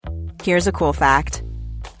Here's a cool fact.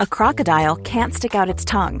 A crocodile can't stick out its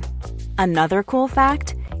tongue. Another cool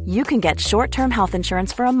fact, you can get short-term health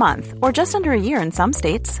insurance for a month or just under a year in some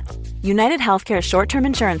states. United Healthcare short-term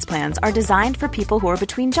insurance plans are designed for people who are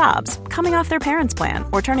between jobs, coming off their parents' plan,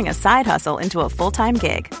 or turning a side hustle into a full-time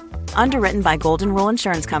gig. Underwritten by Golden Rule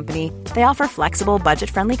Insurance Company, they offer flexible,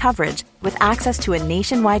 budget-friendly coverage with access to a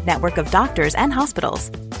nationwide network of doctors and hospitals.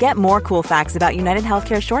 Get more cool facts about United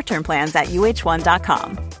Healthcare short-term plans at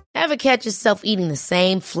uh1.com. Ever catch yourself eating the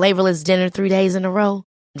same flavorless dinner 3 days in a row?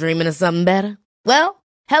 Dreaming of something better? Well,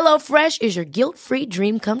 HelloFresh is your guilt-free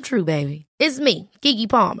dream come true, baby. It's me, Keke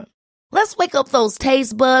Palmer. Let's wake up those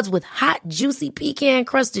taste buds with hot, juicy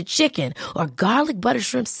pecan-crusted chicken or garlic butter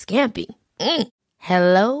shrimp scampi.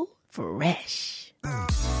 Hello Fresh.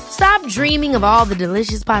 Stop dreaming of all the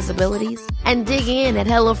delicious possibilities and dig in at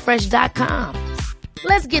HelloFresh.com.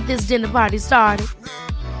 Let's get this dinner party started.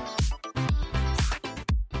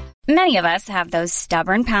 Many of us have those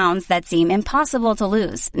stubborn pounds that seem impossible to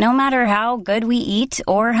lose, no matter how good we eat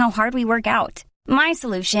or how hard we work out. My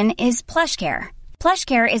solution is PlushCare.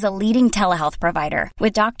 PlushCare is a leading telehealth provider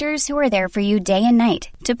with doctors who are there for you day and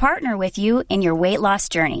night to partner with you in your weight loss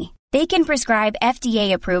journey. They can prescribe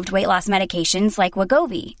FDA-approved weight loss medications like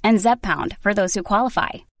Wegovy and Zepbound for those who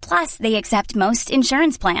qualify. Plus, they accept most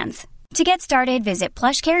insurance plans. To get started, visit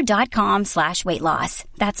plushcare.com/weightloss.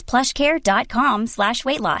 That's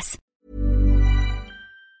plushcare.com/weightloss.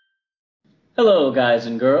 Hello, guys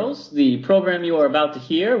and girls. The program you are about to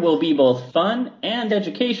hear will be both fun and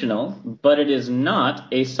educational, but it is not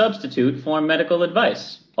a substitute for medical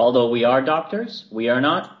advice. Although we are doctors, we are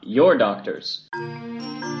not your doctors.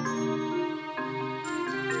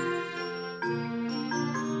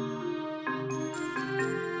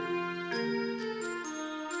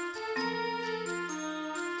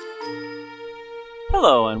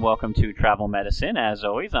 Hello and welcome to Travel Medicine. As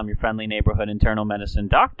always, I'm your friendly neighborhood internal medicine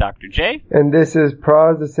doc, Dr. J. And this is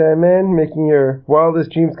Praz the Sandman, making your wildest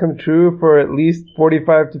dreams come true for at least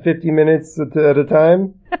 45 to 50 minutes at a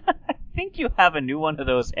time. I think you have a new one of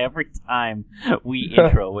those every time we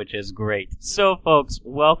intro, which is great. So, folks,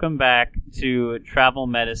 welcome back to Travel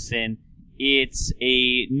Medicine. It's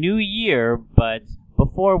a new year, but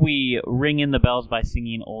before we ring in the bells by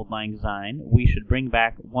singing Auld Lang Syne, we should bring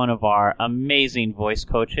back one of our amazing voice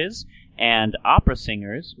coaches and opera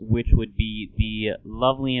singers, which would be the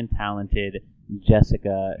lovely and talented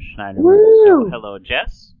Jessica Schneiderman. Woo! So, hello,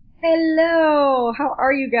 Jess. Hello. How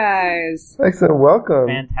are you guys? Excellent. Welcome.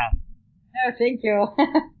 Fantastic. Oh, thank you.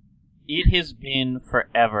 It has been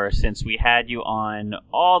forever since we had you on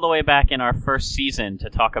all the way back in our first season to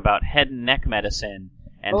talk about head and neck medicine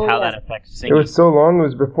and how that affects singing. It was so long, it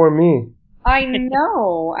was before me. I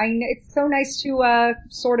know. It's so nice to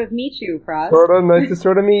sort of meet you, Praz. Nice to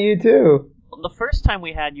sort of meet you, too. The first time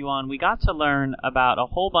we had you on, we got to learn about a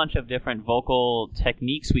whole bunch of different vocal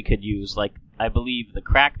techniques we could use, like, I believe, the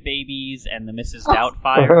Crack Babies and the Mrs.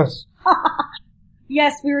 Doubtfires.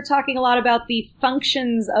 Yes, we were talking a lot about the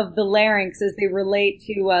functions of the larynx as they relate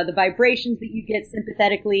to the vibrations that you get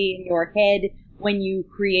sympathetically in your head when you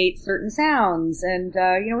create certain sounds, and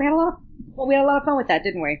we had a lot of fun with that,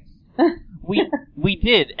 didn't we? we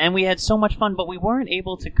did, and we had so much fun, but we weren't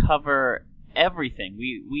able to cover everything.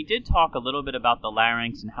 We did talk a little bit about the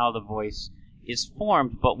larynx and how the voice is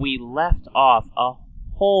formed, but we left off a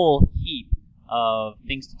whole heap of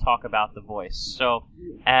things to talk about the voice. So,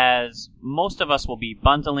 as most of us will be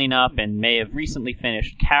bundling up and may have recently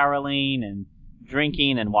finished caroling and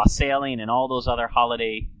drinking and wassailing and all those other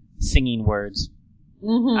holiday singing words,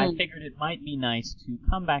 I figured it might be nice to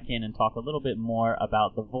come back in and talk a little bit more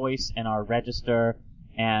about the voice and our register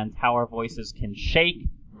and how our voices can shake,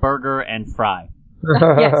 burger, and fry.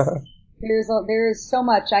 Yes. There's so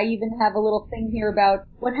much. I even have a little thing here about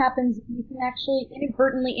what happens if you can actually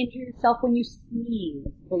inadvertently injure yourself when you sneeze,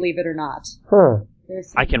 believe it or not. Huh.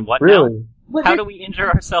 I can what Really? now? How do we injure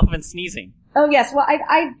ourselves in sneezing? Oh, yes. Well,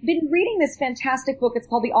 I've been reading this fantastic book. It's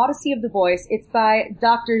called The Odyssey of the Voice. It's by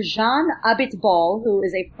Dr. Jean Abitbol, who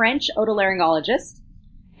is a French otolaryngologist.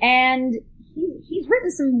 And he's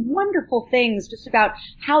written some wonderful things just about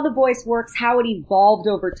how the voice works, how it evolved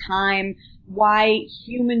over time, why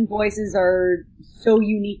human voices are so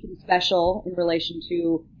unique and special in relation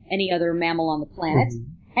to any other mammal on the planet.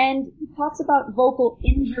 Mm-hmm. And he talks about vocal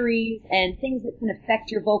injuries and things that can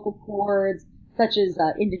affect your vocal cords, such as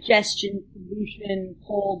indigestion, pollution,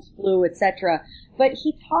 colds, flu, etc. But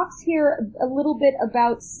he talks here a little bit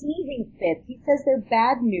about sneezing fits. He says they're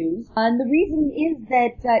bad news, and the reason is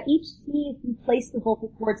that each sneeze can place the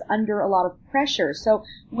vocal cords under a lot of pressure. So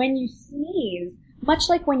when you sneeze, much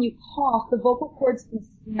like when you cough, the vocal cords can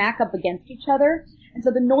smack up against each other, And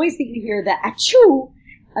so the noise that you hear, the achoo,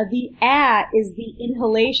 the ah is the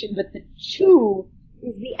inhalation, but the choo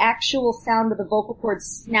is the actual sound of the vocal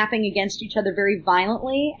cords snapping against each other very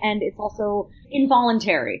violently, and it's also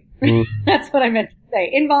involuntary. That's what I meant to say.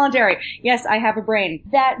 Involuntary. Yes, I have a brain.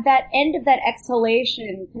 That end of that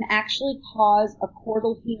exhalation can actually cause a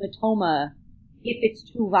chordal hematoma if it's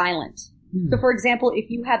too violent. So, for example, if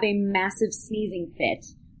you have a massive sneezing fit,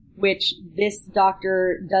 which this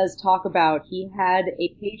doctor does talk about, he had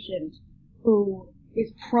a patient who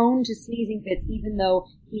is prone to sneezing fits even though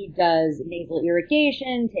he does nasal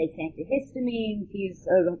irrigation, takes antihistamines, he's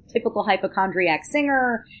a typical hypochondriac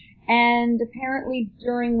singer, and apparently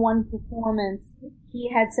during one performance he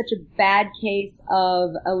had such a bad case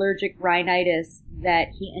of allergic rhinitis that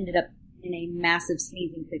he ended up in a massive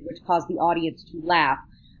sneezing fit, which caused the audience to laugh.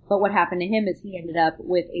 But what happened to him is he ended up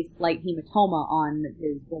with a slight hematoma on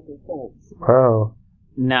his vocal folds. Wow.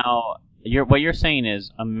 Now, what you're saying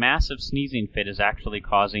is a massive sneezing fit is actually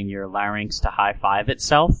causing your larynx to high-five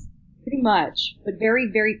itself? Pretty much, but very,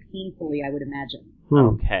 very painfully, I would imagine.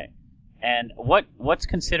 Okay. And what's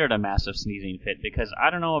considered a massive sneezing fit? Because I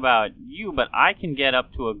don't know about you, but I can get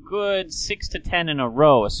up to a good 6 to 10 in a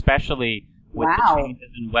row, especially with the changes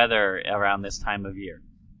in weather around this time of year.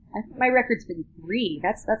 I think my record's been 3.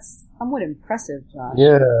 That's somewhat impressive, Josh.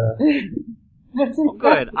 Yeah. Well,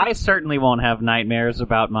 good. I certainly won't have nightmares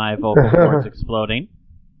about my vocal cords exploding.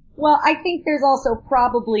 Well, I think there's also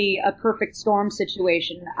probably a perfect storm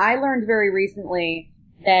situation. I learned very recently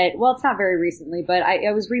that, well, it's not very recently, but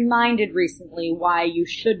I was reminded recently why you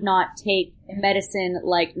should not take a medicine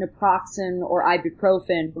like naproxen or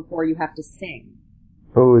ibuprofen before you have to sing.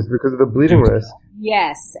 Oh, it's because of the bleeding risk.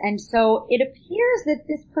 Yes, and so it appears that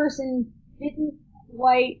this person didn't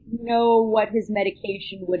quite know what his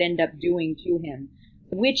medication would end up doing to him,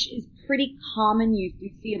 which is pretty common. You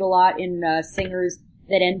see it a lot in singers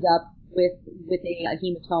that end up with a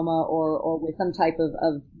hematoma or with some type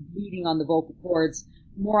of bleeding on the vocal cords.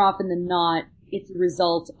 More often than not, it's a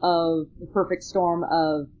result of the perfect storm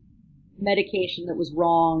of medication that was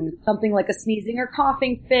wrong, something like a sneezing or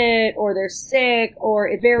coughing fit, or they're sick, or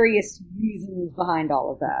various reasons behind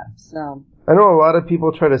all of that. So I know a lot of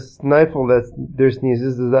people try to stifle their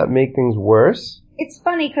sneezes. Does that make things worse? It's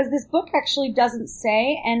funny because this book actually doesn't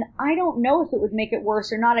say, and I don't know if it would make it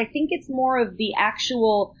worse or not. I think it's more of the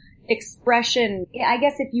actual expression. I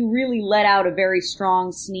guess if you really let out a very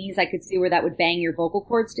strong sneeze, I could see where that would bang your vocal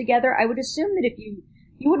cords together. I would assume that if you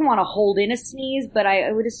wouldn't want to hold in a sneeze, but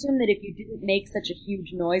I would assume that if you didn't make such a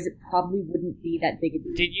huge noise, it probably wouldn't be that big a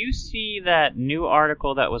deal. Did you see that new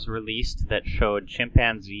article that was released that showed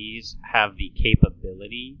chimpanzees have the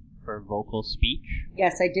capability for vocal speech?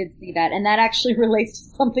 Yes, I did see that. And that actually relates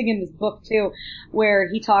to something in this book, too, where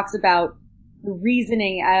he talks about the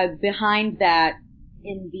reasoning behind that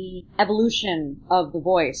in the evolution of the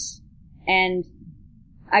voice. And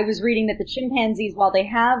I was reading that the chimpanzees, while they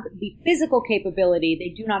have the physical capability, they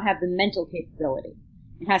do not have the mental capability.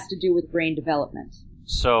 It has to do with brain development.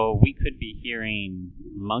 So we could be hearing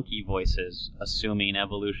monkey voices, assuming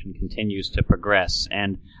evolution continues to progress.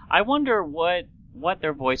 And I wonder what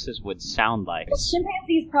their voices would sound like. Well,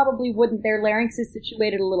 chimpanzees probably wouldn't. Their larynx is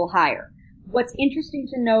situated a little higher. What's interesting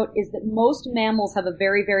to note is that most mammals have a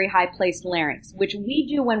very, very high-placed larynx, which we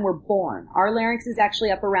do when we're born. Our larynx is actually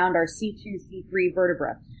up around our C2, C3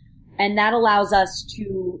 vertebra. And that allows us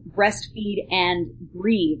to breastfeed and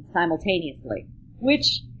breathe simultaneously,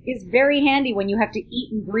 which is very handy when you have to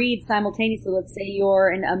eat and breathe simultaneously. Let's say you're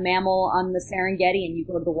a mammal on the Serengeti and you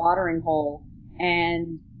go to the watering hole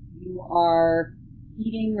and you are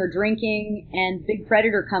eating or drinking and big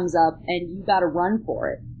predator comes up and you gotta run for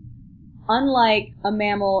it. Unlike a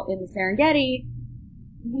mammal in the Serengeti,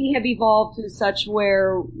 we have evolved to such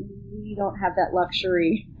where we don't have that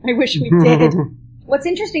luxury. I wish we did. What's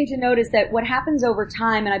interesting to note is that what happens over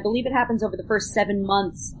time, and I believe it happens over the first 7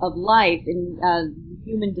 months of life in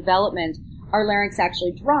human development, our larynx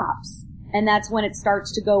actually drops. And that's when it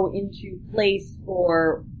starts to go into place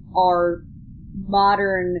for our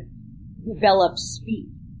modern developed speech.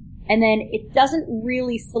 And then it doesn't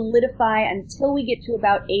really solidify until we get to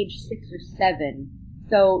about age 6 or 7.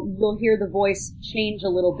 So you'll hear the voice change a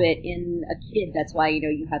little bit in a kid. That's why,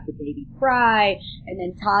 you have the baby cry. And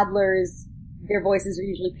then toddlers, their voices are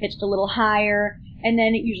usually pitched a little higher. And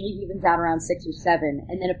then it usually evens out around 6 or 7.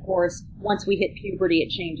 And then, of course, once we hit puberty, it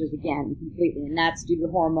changes again completely. And that's due to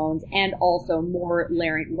hormones and also more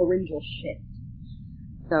laryngeal shift.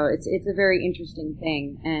 So it's a very interesting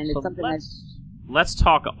thing. And it's something Let's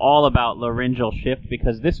talk all about laryngeal shift,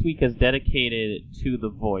 because this week is dedicated to the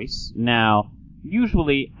voice. Now,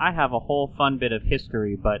 usually I have a whole fun bit of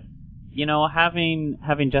history, but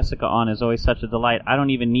Having Jessica on is always such a delight. I don't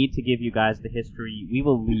even need to give you guys the history. We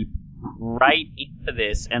will leap right into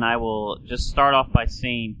this, and I will just start off by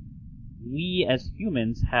saying we as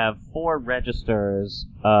humans have 4 registers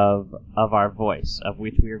of our voice, of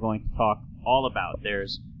which we are going to talk all about.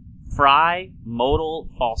 There's fry, modal,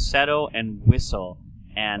 falsetto, and whistle,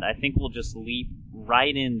 and I think we'll just leap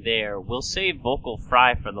right in there. We'll save vocal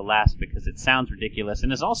fry for the last because it sounds ridiculous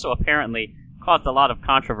and is also apparently caused a lot of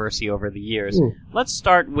controversy over the years. Let's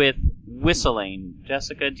start with whistling.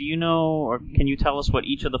 Jessica, do you know, or can you tell us what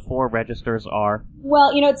each of the 4 registers are?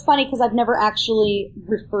 Well, it's funny because I've never actually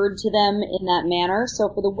referred to them in that manner. So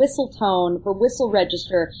for the whistle tone, for whistle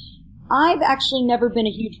register, I've actually never been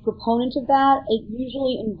a huge proponent of that. It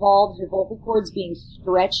usually involves your vocal cords being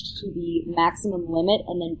stretched to the maximum limit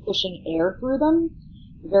and then pushing air through them,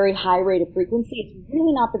 a very high rate of frequency. It's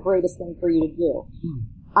really not the greatest thing for you to do.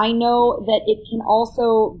 I know that it can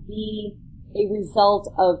also be a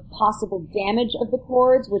result of possible damage of the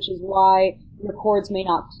cords, which is why your cords may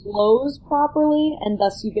not close properly, and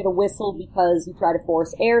thus you get a whistle because you try to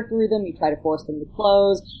force air through them, you try to force them to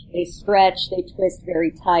close, they stretch, they twist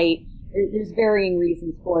very tight. There's varying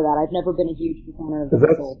reasons for that. I've never been a huge proponent of the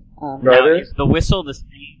whistle. Now, is the whistle the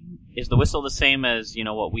same? Is the whistle the same as,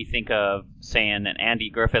 what we think of saying an Andy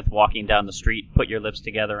Griffith walking down the street, put your lips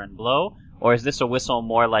together and blow? Or is this a whistle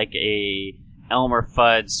more like a Elmer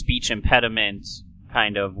Fudd speech impediment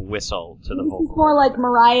kind of whistle to the vocal? This is more like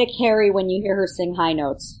Mariah Carey when you hear her sing high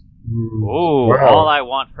notes. Ooh, wow. All I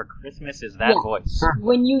want for Christmas is that voice.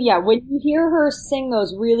 When you hear her sing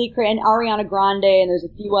those really crazy, and Ariana Grande, and there's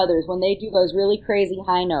a few others, when they do those really crazy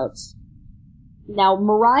high notes. Now,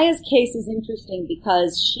 Mariah's case is interesting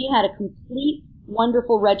because she had a complete,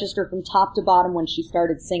 wonderful register from top to bottom when she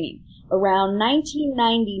started singing. Around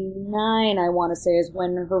 1999, I want to say, is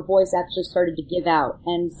when her voice actually started to give out.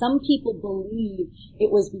 And some people believe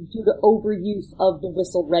it was due to overuse of the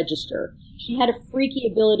whistle register. She had a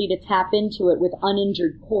freaky ability to tap into it with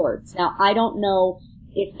uninjured cords. Now, I don't know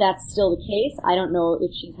if that's still the case. I don't know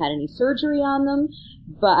if she's had any surgery on them,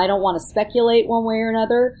 but I don't want to speculate one way or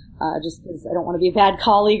another, just because I don't want to be a bad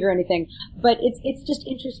colleague or anything. But it's just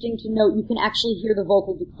interesting to note you can actually hear the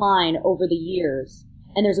vocal decline over the years.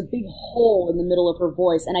 And there's a big hole in the middle of her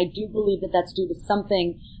voice, and I do believe that that's due to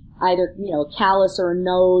something, either, a callus or a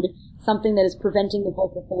node, something that is preventing the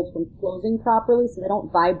vocal folds from closing properly so they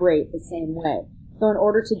don't vibrate the same way. So in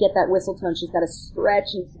order to get that whistle tone, she's got to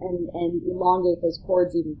stretch and elongate those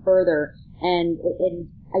cords even further, and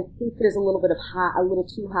I think there's a little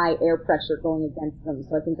too high air pressure going against them,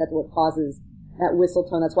 so I think that's what causes that whistle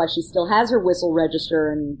tone. That's why she still has her whistle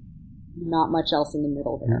register and not much else in the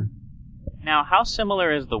middle there. Now, how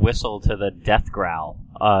similar is the whistle to the death growl,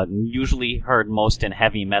 usually heard most in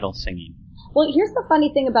heavy metal singing? Well, here's the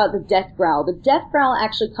funny thing about the death growl. The death growl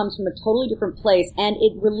actually comes from a totally different place, and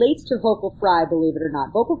it relates to vocal fry, believe it or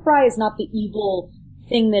not. Vocal fry is not the evil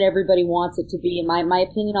thing that everybody wants it to be. And my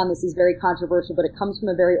opinion on this is very controversial, but it comes from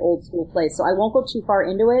a very old school place. So I won't go too far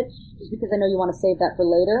into it, just because I know you want to save that for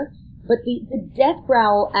later. But the death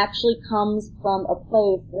growl actually comes from a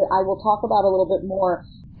place that I will talk about a little bit more.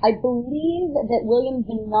 I believe that William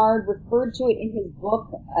Vignard referred to it in his book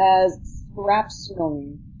as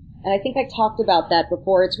scrapsnowing. And I think I talked about that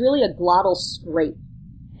before. It's really a glottal scrape.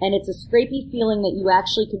 And it's a scrapey feeling that you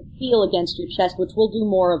actually can feel against your chest, which we'll do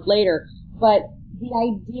more of later. But the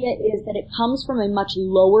idea is that it comes from a much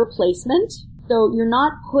lower placement. So you're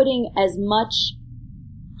not putting as much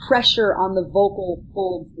pressure on the vocal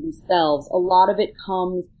folds themselves. A lot of it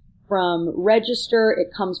comes from register,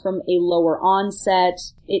 it comes from a lower onset,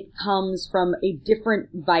 it comes from a different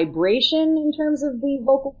vibration in terms of the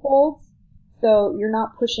vocal folds. So you're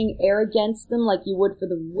not pushing air against them like you would for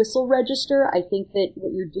the whistle register. I think that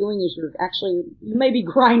what you're doing is you may be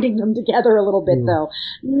grinding them together a little bit though.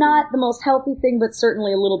 Not the most healthy thing, but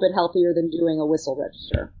certainly a little bit healthier than doing a whistle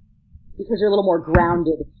register. Because you're a little more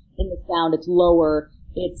grounded in the sound, it's lower.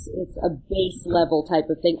 It's a bass level type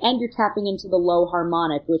of thing. And you're tapping into the low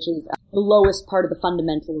harmonic, which is the lowest part of the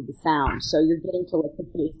fundamental of the sound. So you're getting to like the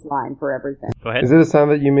bass line for everything. Go ahead. Is it a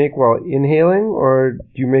sound that you make while inhaling, or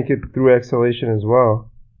do you make it through exhalation as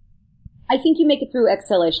well? I think you make it through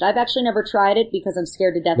exhalation. I've actually never tried it because I'm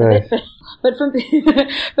scared to death of it. But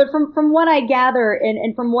from what I gather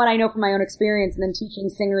and from what I know from my own experience and then teaching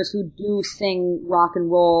singers who do sing rock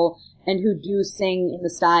and roll and who do sing in the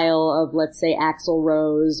style of, let's say, Axl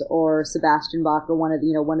Rose or Sebastian Bach or one of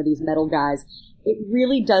these metal guys, it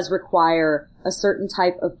really does require a certain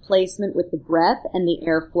type of placement with the breath and the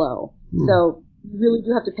airflow. So you really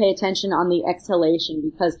do have to pay attention on the exhalation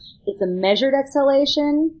because it's a measured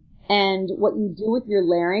exhalation And what you do with your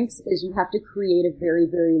larynx is you have to create a very,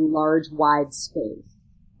 very large, wide space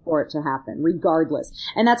for it to happen, regardless.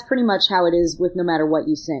 And that's pretty much how it is with no matter what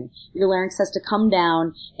you sing. Your larynx has to come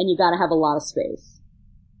down, and you gotta have a lot of space.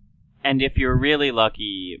 And if you're really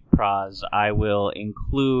lucky, Praz, I will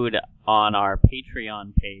include on our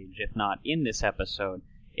Patreon page, if not in this episode,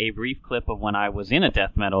 a brief clip of when I was in a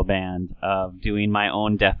death metal band of doing my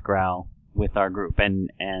own death growl with our group. And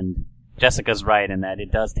Jessica's right in that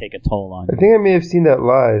it does take a toll on you. I think I may have seen that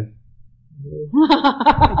live.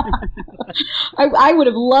 I would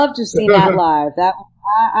have loved to have seen that live.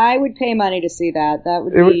 I would pay money to see that. That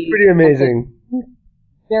would It was pretty amazing.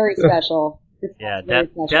 Very special. Yeah,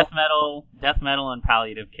 death metal, and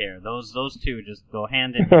palliative care. Those two just go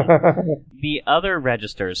hand in hand. The other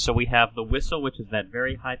registers, so we have the whistle, which is that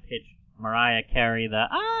very high-pitched Mariah Carey, the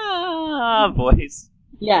voice.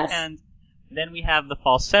 Yes. And then we have the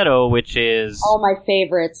falsetto, which is... Oh, my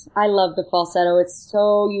favorite. I love the falsetto. It's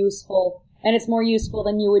so useful. And it's more useful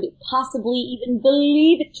than you would possibly even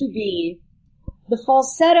believe it to be. The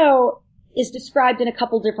falsetto is described in a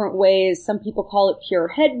couple different ways. Some people call it pure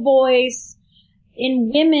head voice.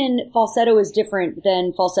 In women, falsetto is different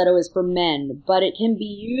than falsetto is for men, but it can be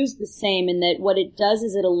used the same in that what it does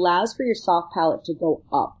is it allows for your soft palate to go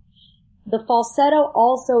up. The falsetto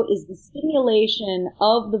also is the stimulation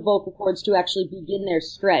of the vocal cords to actually begin their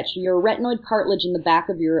stretch. Your arytenoid cartilage in the back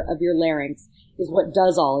of your larynx is what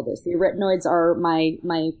does all of this. The arytenoids are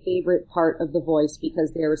my favorite part of the voice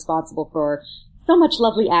because they're responsible for so much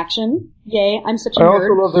lovely action. Yay, I'm such a nerd. I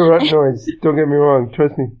also love the arytenoids. Don't get me wrong.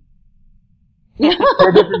 Trust me. Yeah,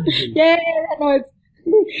 arytenoids.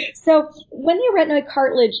 So when the arytenoid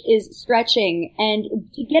cartilage is stretching, and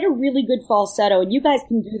to get a really good falsetto, and you guys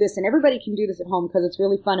can do this, and everybody can do this at home because it's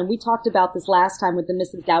really fun, and we talked about this last time with the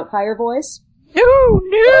Mrs. Doubtfire voice. No!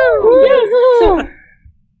 Yes. So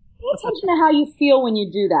pay attention to how you feel when you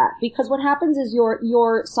do that, because what happens is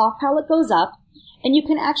your soft palate goes up, and you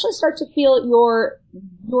can actually start to feel your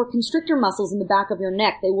constrictor muscles in the back of your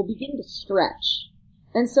neck. They will begin to stretch.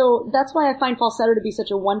 And so that's why I find falsetto to be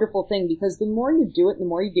such a wonderful thing, because the more you do it, the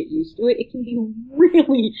more you get used to it,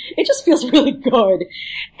 it just feels really good.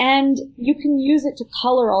 And you can use it to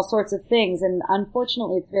color all sorts of things. And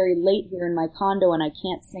unfortunately, it's very late here in my condo and I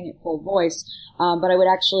can't sing at full voice. But I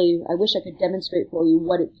wish I could demonstrate for you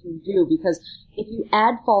what it can do, because if you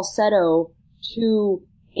add falsetto to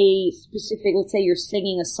a specific, let's say you're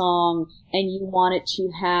singing a song and you want it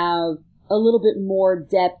to have a little bit more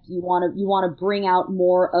depth. You want to bring out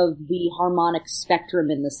more of the harmonic spectrum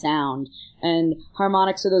in the sound. And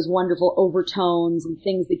harmonics are those wonderful overtones and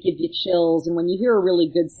things that give you chills. And when you hear a really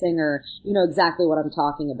good singer, you know exactly what I'm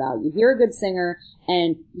talking about. You hear a good singer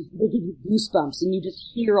and they give you goosebumps and you just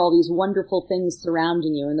hear all these wonderful things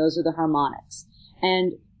surrounding you, and those are the harmonics.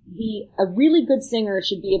 And a really good singer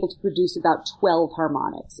should be able to produce about 12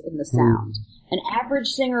 harmonics in the sound. An average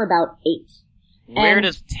singer about 8. Where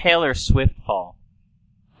does Taylor Swift fall?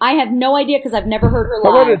 I have no idea because I've never heard her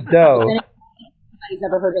live. How about Adele? Anybody's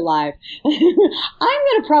never heard her live. I'm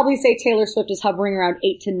going to probably say Taylor Swift is hovering around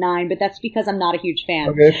 8 to 9, but that's because I'm not a huge fan.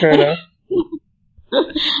 Okay, fair enough.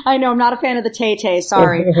 I know, I'm not a fan of the Tay-Tay,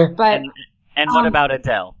 sorry. But and what about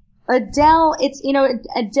Adele? Adele,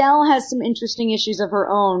 Adele has some interesting issues of her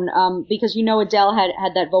own, because Adele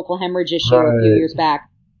had that vocal hemorrhage issue a few years back.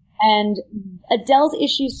 And Adele's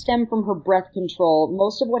issues stem from her breath control.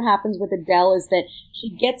 Most of what happens with Adele is that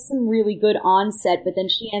she gets some really good onset, but then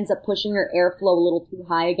she ends up pushing her airflow a little too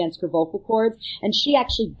high against her vocal cords, and she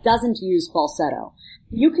actually doesn't use falsetto.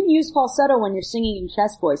 You can use falsetto when you're singing in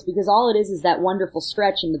chest voice, because all it is that wonderful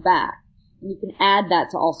stretch in the back. And you can add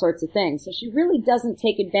that to all sorts of things. So she really doesn't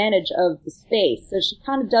take advantage of the space. So she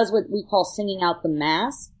kind of does what we call singing out the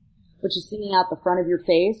mask, which is singing out the front of your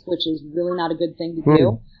face, which is really not a good thing to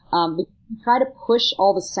do. You try to push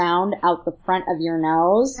all the sound out the front of your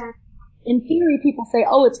nose. In theory, people say,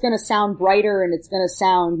 oh, it's going to sound brighter and it's going to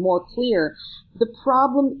sound more clear. The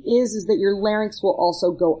problem is that your larynx will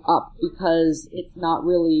also go up because it's not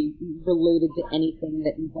really related to anything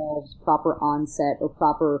that involves proper onset or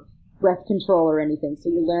proper breath control or anything. So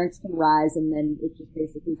your larynx can rise and then it just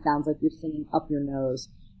basically sounds like you're singing up your nose.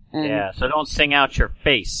 And yeah, so don't sing out your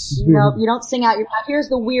face. No, you don't sing out your... Here's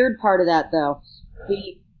the weird part of that, though.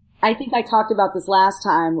 I think I talked about this last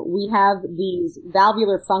time. We have these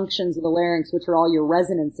valvular functions of the larynx, which are all your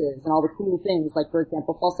resonances and all the cool things. Like, for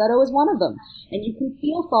example, falsetto is one of them. And you can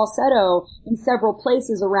feel falsetto in several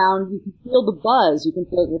places around. You can feel the buzz. You can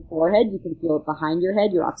feel it in your forehead. You can feel it behind your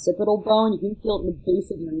head, your occipital bone. You can feel it in the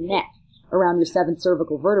base of your neck around your 7th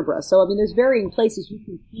cervical vertebra. So, there's varying places you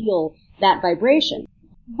can feel that vibration.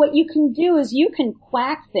 what you can do is you can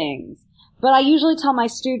quack things. But I usually tell my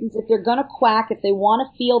students if they're going to quack, if they want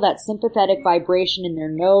to feel that sympathetic vibration in their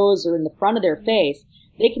nose or in the front of their face,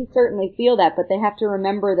 they can certainly feel that, but they have to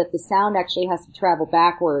remember that the sound actually has to travel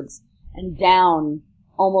backwards and down,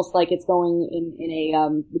 almost like it's going in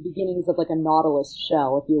the beginnings of like a nautilus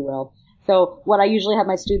shell, if you will. So what I usually have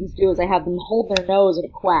my students do is I have them hold their nose at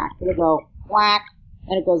a quack. It'll go quack,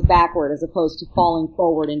 and it goes backward as opposed to falling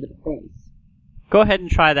forward into the face. Go ahead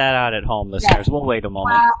and try that out at home, listeners. Yeah. We'll wait a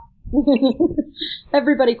moment.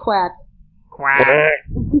 Everybody quack. Quack.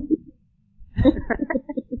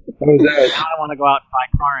 What was that? Now I want to go out and buy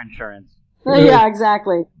car insurance. Yeah,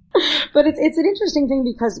 exactly. But it's an interesting thing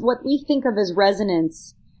because what we think of as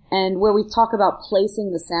resonance and where we talk about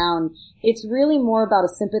placing the sound, it's really more about a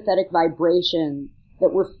sympathetic vibration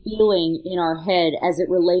that we're feeling in our head as it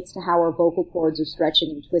relates to how our vocal cords are stretching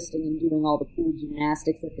and twisting and doing all the cool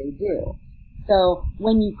gymnastics that they do. So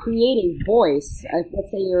when you create a voice,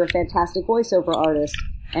 let's say you're a fantastic voiceover artist,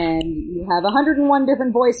 and you have 101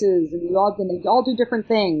 different voices, and they all do different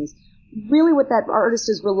things. Really what that artist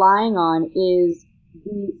is relying on is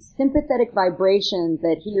the sympathetic vibrations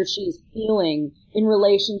that he or she is feeling in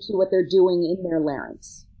relation to what they're doing in their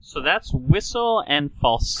larynx. So that's whistle and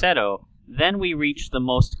falsetto. Then we reach the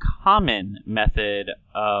most common method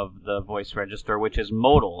of the voice register, which is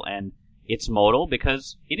modal. And it's modal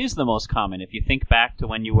because it is the most common. If you think back to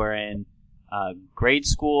when you were in grade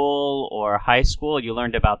school or high school, you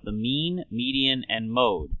learned about the mean, median, and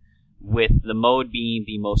mode, with the mode being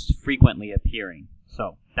the most frequently appearing.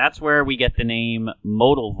 So that's where we get the name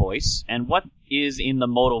modal voice. And what is in the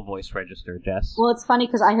modal voice register, Jess? Well, it's funny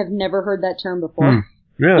because I have never heard that term before.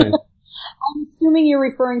 Really? I'm assuming you're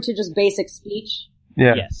referring to just basic speech?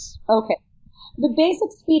 Yeah. Yes. Okay. The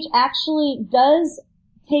basic speech actually does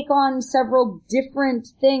take on several different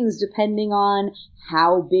things depending on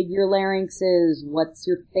how big your larynx is, what's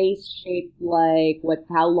your face shaped like,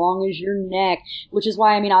 how long is your neck, which is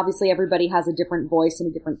why, obviously everybody has a different voice and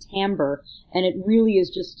a different timbre, and it really is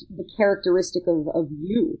just the characteristic of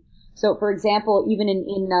you. So, for example, even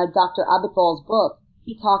in Dr. Abitbol's book,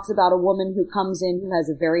 he talks about a woman who comes in who has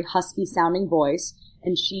a very husky sounding voice,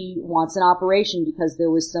 and she wants an operation because there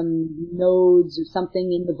was some nodes or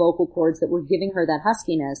something in the vocal cords that were giving her that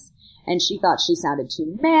huskiness. And she thought she sounded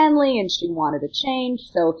too manly and she wanted a change.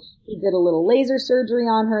 So he did a little laser surgery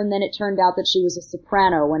on her, and then it turned out that she was a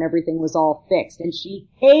soprano when everything was all fixed. And she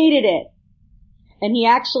hated it. And he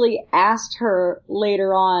actually asked her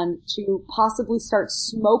later on to possibly start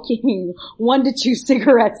smoking 1 to 2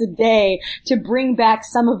 cigarettes a day to bring back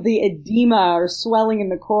some of the edema or swelling in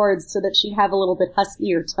the cords so that she'd have a little bit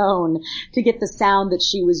huskier tone to get the sound that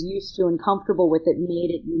she was used to and comfortable with. It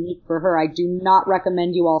made it unique for her. I do not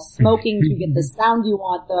recommend you all smoking to get the sound you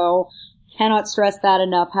want, though. Cannot stress that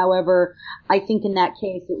enough. However, I think in that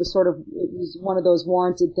case it was one of those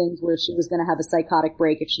warranted things where she was going to have a psychotic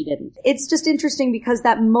break if she didn't. It's just interesting because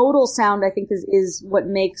that modal sound, I think, is what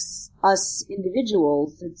makes us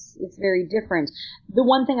individuals. It's very different. The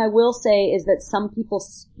one thing I will say is that some people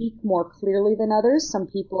speak more clearly than others. Some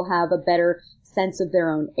people have a better sense of their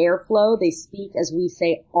own airflow. They speak, as we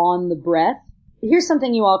say, on the breath. Here's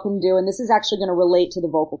something you all can do, and this is actually going to relate to the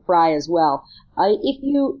vocal fry as well.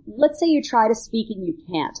 Let's say you try to speak and you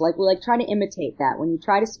can't, like try to imitate that. When you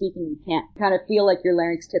try to speak and you can't, kind of feel like your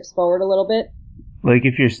larynx tips forward a little bit. Like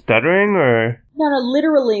if you're stuttering, or? No,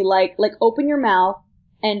 literally, like open your mouth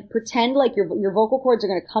and pretend like your vocal cords are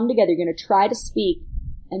going to come together. You're going to try to speak,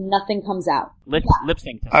 and nothing comes out. Lip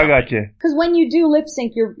sync. I got you. Because when you do lip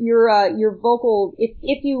sync, your vocal,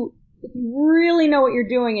 if you really know what you're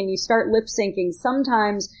doing and you start lip syncing,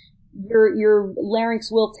 sometimes your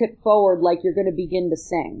larynx will tip forward like you're going to begin to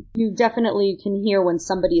sing. You definitely can hear when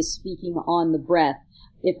somebody is speaking on the breath.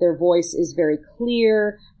 If their voice is very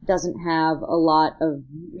clear, doesn't have a lot of,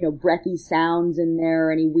 breathy sounds in there,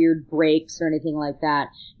 or any weird breaks or anything like that.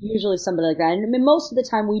 Usually somebody like that. And most of the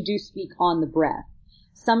time we do speak on the breath.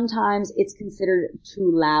 Sometimes it's considered too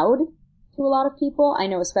loud to a lot of people. I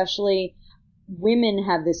know especially women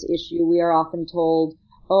have this issue. We are often told,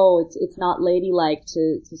 oh, it's not ladylike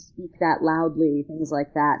to speak that loudly, things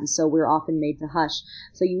like that. And so we're often made to hush.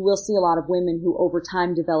 So you will see a lot of women who over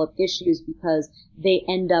time develop issues because they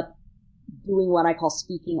end up doing what I call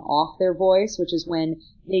speaking off their voice, which is when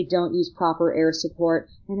they don't use proper air support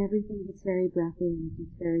and everything gets very breathy and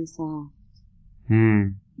gets very soft.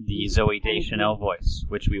 The Zooey Deschanel voice,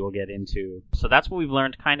 which we will get into. So that's what we've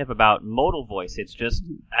learned kind of about modal voice. It's just,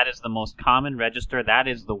 that is the most common register. That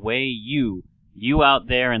is the way you out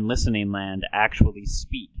there in listening land actually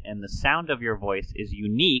speak. And the sound of your voice is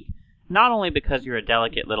unique. not only because you're a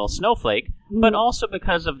delicate little snowflake, but also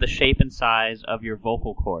because of the shape and size of your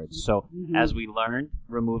vocal cords. So, as we learned,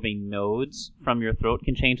 removing nodes from your throat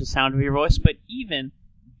can change the sound of your voice, but even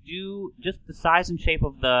do just the size and shape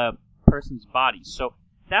of the person's body. So,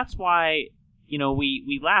 that's why,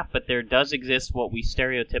 we laugh, but there does exist what we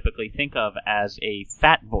stereotypically think of as a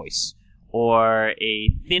fat voice or a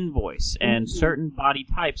thin voice, and certain body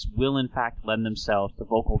types will in fact lend themselves to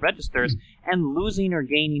vocal registers, and losing or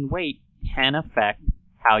gaining weight can affect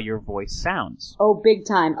how your voice sounds. Oh, big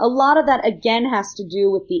time. A lot of that, again, has to do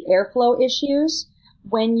with the airflow issues.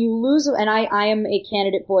 When you lose, and I am a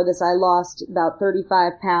candidate for this, I lost about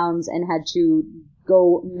 35 pounds and had to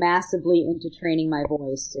go massively into training my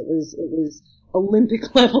voice. It was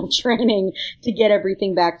Olympic level training to get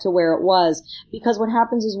everything back to where it was. Because what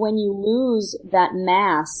happens is when you lose that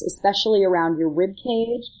mass, especially around your rib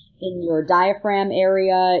cage, in your diaphragm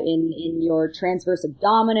area, in your transverse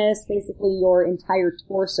abdominis, basically your entire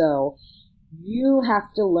torso, you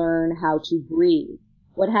have to learn how to breathe.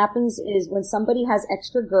 What happens is when somebody has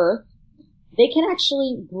extra girth, they can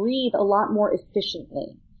actually breathe a lot more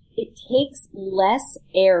efficiently. It takes less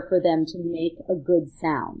air for them to make a good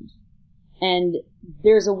sound. And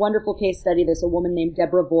there's a wonderful case study. There's a woman named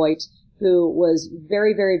Deborah Voigt who was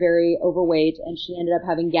very, very, very overweight, and she ended up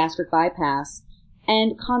having gastric bypass.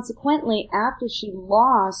 And consequently, after she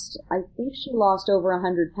lost, I think she lost over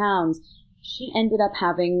 100 pounds, she ended up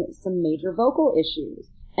having some major vocal issues.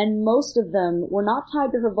 And most of them were not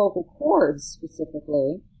tied to her vocal cords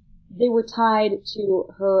specifically. They were tied to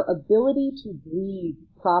her ability to breathe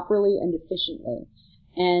properly and efficiently.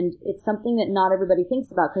 And it's something that not everybody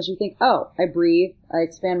thinks about, because you think, oh, I breathe, I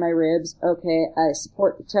expand my ribs, okay, I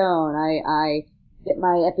support the tone, I get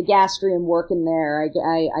my epigastrium working there,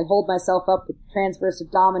 I hold myself up with the transverse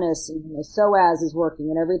abdominis, and my psoas is working,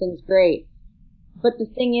 and everything's great. But the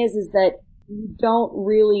thing is that you don't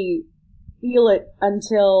really feel it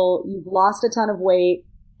until you've lost a ton of weight,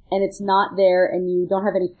 and it's not there, and you don't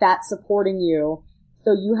have any fat supporting you,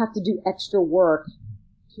 so you have to do extra work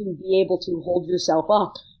to be able to hold yourself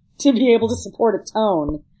up, to be able to support a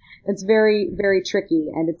tone. It's very, very tricky,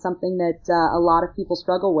 and it's something that a lot of people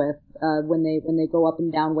struggle with when they go up and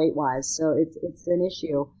down weight-wise. So it's an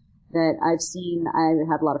issue that I've seen. I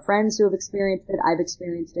have a lot of friends who have experienced it. I've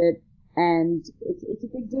experienced it, and it's a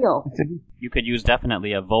big deal. You could use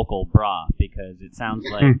definitely a vocal bra, because it sounds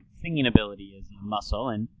like singing ability is a muscle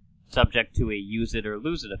and subject to a use it or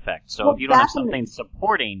lose it effect. So if you don't have something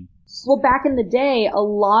supporting... Well, back in the day, a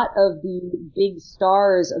lot of the big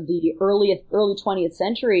stars of the early 20th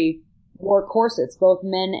century wore corsets, both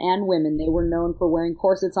men and women. They were known for wearing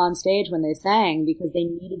corsets on stage when they sang because they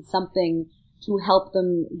needed something to help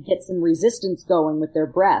them get some resistance going with their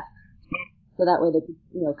breath. So that way they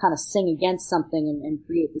could, kind of sing against something and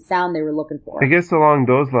create the sound they were looking for. I guess along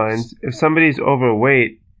those lines, if somebody's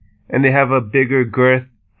overweight and they have a bigger girth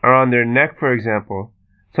around their neck, for example,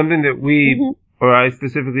 something that we... or I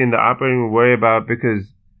specifically in the operating room worry about,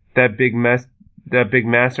 because that big mass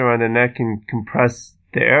around the neck can compress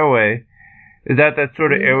the airway. Is that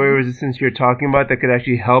sort of airway resistance you're talking about that could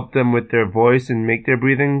actually help them with their voice and make their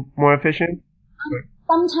breathing more efficient?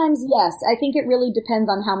 Sometimes, yes. I think it really depends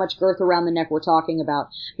on how much girth around the neck we're talking about.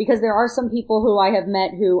 Because there are some people who I have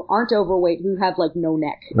met who aren't overweight who have like no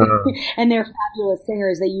neck. And they're fabulous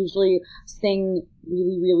singers. They usually sing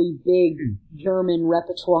really, really big German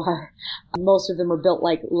repertoire. Most of them are built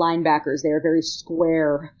like linebackers. They are very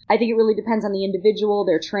square. I think it really depends on the individual,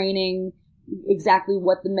 their training, exactly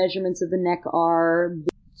what the measurements of the neck are.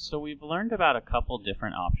 So we've learned about a couple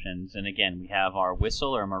different options, and again, we have our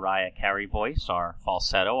whistle or Mariah Carey voice, our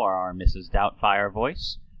falsetto or our Mrs. Doubtfire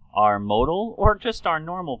voice, our modal or just our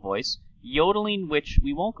normal voice, yodeling, which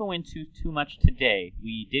we won't go into too much today.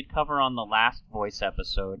 We did cover on the last voice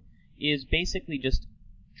episode, is basically just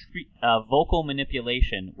vocal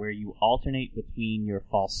manipulation where you alternate between your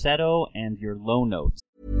falsetto and your low notes.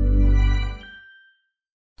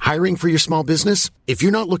 Hiring for your small business? If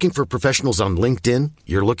you're not looking for professionals on LinkedIn,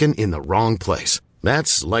 you're looking in the wrong place.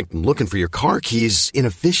 That's like looking for your car keys in a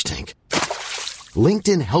fish tank.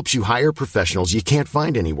 LinkedIn helps you hire professionals you can't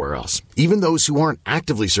find anywhere else, even those who aren't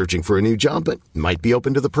actively searching for a new job but might be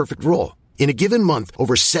open to the perfect role. In a given month,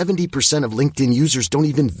 over 70% of LinkedIn users don't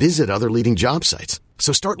even visit other leading job sites.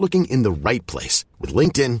 So start looking in the right place. With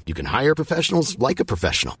LinkedIn, you can hire professionals like a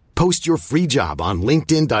professional. Post your free job on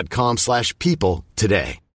linkedin.com/people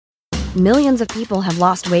today. Millions of people have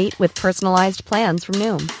lost weight with personalized plans from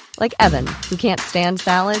Noom. Like Evan, who can't stand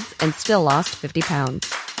salads and still lost 50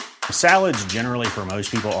 pounds. Salads generally for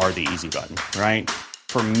most people are the easy button, right?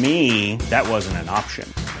 For me, that wasn't an option.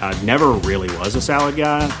 I never really was a salad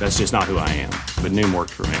guy. That's just not who I am. But Noom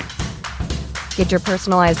worked for me. Get your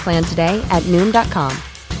personalized plan today at Noom.com.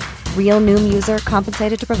 Real Noom user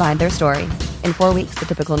compensated to provide their story. In 4 weeks, the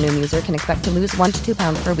typical Noom user can expect to lose 1 to 2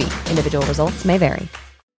 pounds per week. Individual results may vary.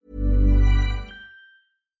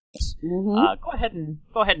 Go ahead and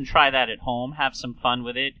try that at home. Have some fun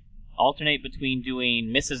with it. Alternate between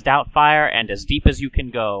doing Mrs. Doubtfire and As Deep as You Can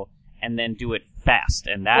Go, and then do it fast,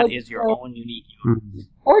 and that is your own unique.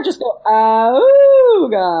 Or just go,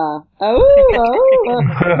 ooga,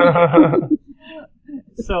 ooga.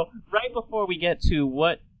 So, right before we get to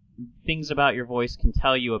what things about your voice can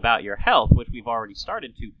tell you about your health, which we've already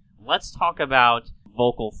started to, let's talk about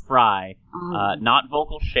vocal fry. Not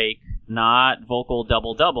vocal shake, not vocal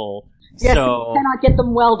double-double. Yes, so, you cannot get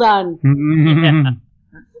them well done. Yeah.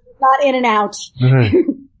 Not in and out.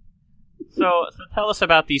 So tell us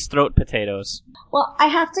about these throat potatoes. Well, I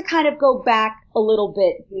have to kind of go back a little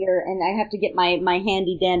bit here, and I have to get my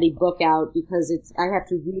handy-dandy book out because I have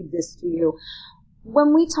to read this to you.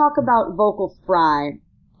 When we talk about vocal fry,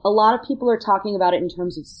 a lot of people are talking about it in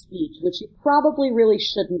terms of speech, which you probably really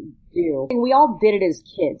shouldn't do. And we all did it as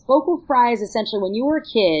kids. Vocal fry is essentially when you were a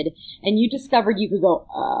kid and you discovered you could go,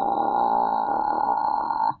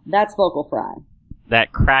 that's vocal fry.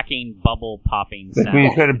 That cracking, bubble popping sound. Like when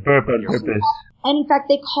you try to burp on purpose. And in fact,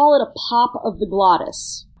 they call it a pop of the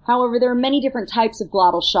glottis. However, there are many different types of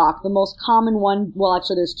glottal shock. The most common one, well,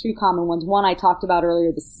 actually there's two common ones. One I talked about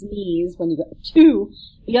earlier, the sneeze, when you go, two.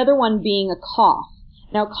 The other one being a cough.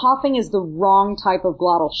 Now, coughing is the wrong type of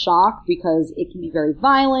glottal shock because it can be very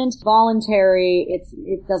violent, voluntary,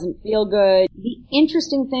 it doesn't feel good. The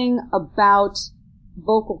interesting thing about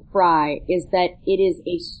vocal fry is that it is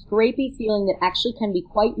a scrapey feeling that actually can be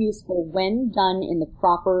quite useful when done in the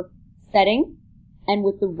proper setting and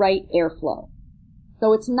with the right airflow.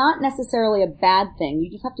 So it's not necessarily a bad thing. You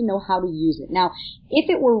just have to know how to use it. Now, if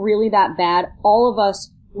it were really that bad, all of us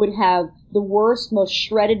would have the worst, most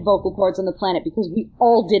shredded vocal cords on the planet because we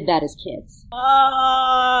all did that as kids.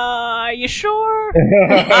 Are you sure?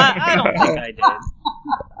 I don't think I did.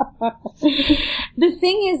 The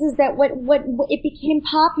thing is that what it became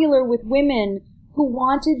popular with women who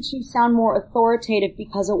wanted to sound more authoritative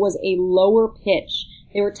because it was a lower pitch.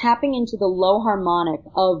 They were tapping into the low harmonic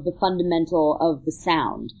of the fundamental of the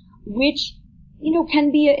sound, which,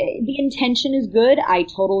 can be, the intention is good. I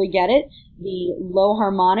totally get it. The low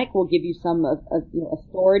harmonic will give you some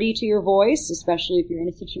authority to your voice, especially if you're in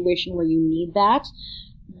a situation where you need that.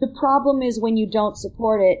 The problem is when you don't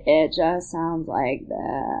support it, it just sounds like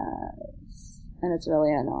this. And it's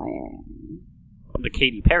really annoying. The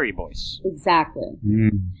Katy Perry voice. Exactly.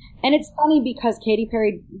 And it's funny because Katy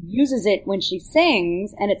Perry uses it when she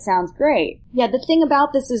sings, and it sounds great. Yeah, the thing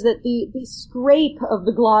about this is that the scrape of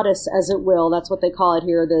the glottis, as it will, that's what they call it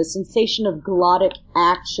here, the sensation of glottic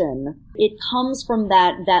action, it comes from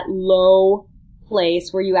that low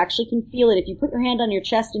place where you actually can feel it. If you put your hand on your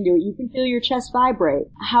chest and do it, you can feel your chest vibrate.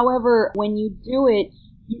 However, when you do it,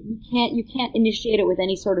 you can't initiate it with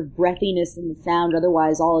any sort of breathiness in the sound.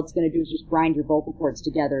 Otherwise, all it's going to do is just grind your vocal cords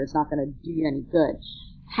together. It's not going to do you any good.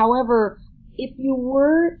 However, if you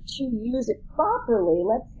were to use it properly,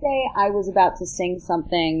 let's say I was about to sing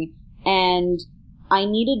something and I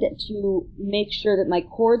needed to make sure that my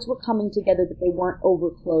cords were coming together, that they weren't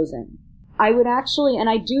over-closing. I would actually, and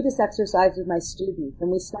I do this exercise with my students, and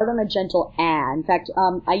we start on a gentle ah. In fact,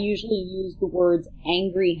 I usually use the words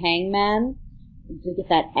angry hangman to get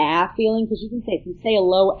that ah feeling, because you can say, if you say a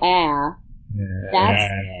low ah,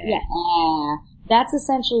 that's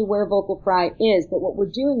essentially where vocal fry is. But what we're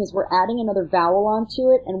doing is we're adding another vowel onto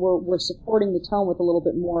it, and we're supporting the tone with a little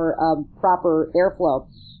bit more proper airflow.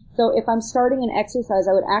 So if I'm starting an exercise,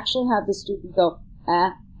 I would actually have the student go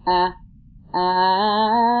ah, ah,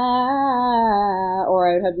 ah, or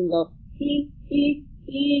I would have them go ee, ee,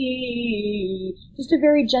 ee. Just a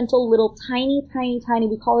very gentle little tiny,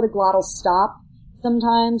 we call it a glottal stop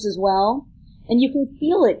sometimes as well. And you can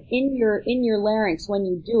feel it in your larynx when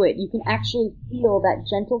you do it. You can actually feel that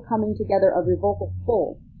gentle coming together of your vocal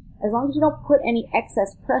fold. As long as you don't put any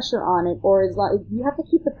excess pressure on it, or as long, you have to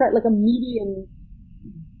keep the like a medium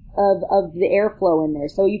of the airflow in there.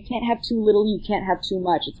 So you can't have too little, you can't have too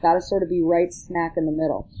much. It's got to sort of be right smack in the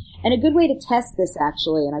middle. And a good way to test this,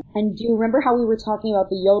 actually, and do you remember how we were talking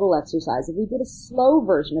about the yodel exercise? If we did a slow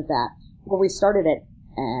version of that, where we started at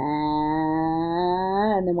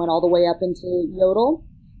and then went all the way up into yodel,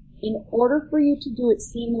 in order for you to do it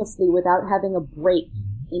seamlessly without having a break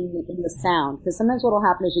in the sound, because sometimes what will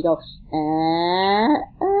happen is you go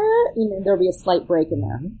there'll be a slight break in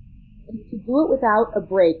there. And to do it without a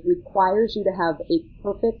break requires you to have a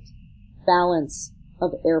perfect balance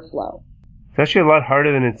of airflow. It's actually a lot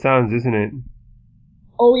harder than it sounds, isn't it?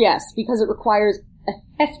 Oh yes, because it requires a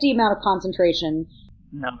hefty amount of concentration.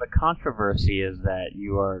 Now, the controversy is that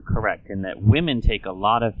you are correct in that women take a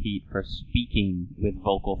lot of heat for speaking with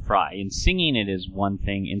vocal fry. In singing, it is one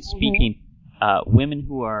thing. In speaking, women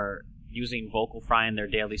who are using vocal fry in their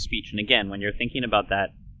daily speech, and again, when you're thinking about that,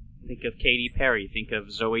 think of Katy Perry, think of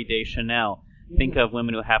Zooey Deschanel, think of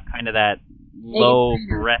women who have kind of that low,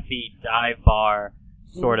 breathy, dive bar,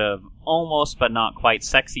 sort of almost but not quite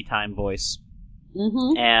sexy time voice.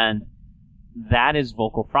 And that is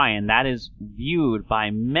vocal fry, and that is viewed by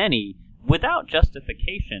many without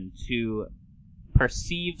justification to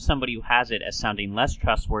perceive somebody who has it as sounding less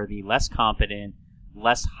trustworthy, less competent,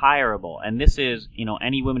 less hireable. And this is,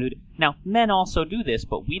 any women who... Now, men also do this,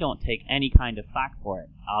 but we don't take any kind of flack for it.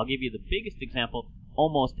 I'll give you the biggest example.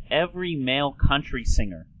 Almost every male country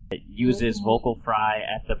singer that uses vocal fry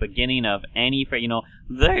at the beginning of any...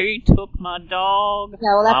 they took my dog,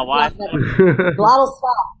 my wife... Glottal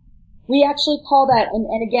stop. We actually call that,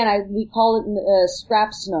 and again, we call it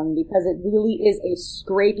skrapsnung because it really is a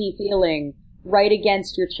scrapey feeling right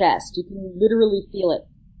against your chest. You can literally feel it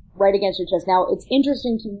right against your chest. Now, it's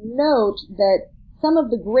interesting to note that some of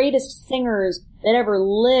the greatest singers that ever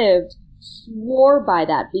lived swore by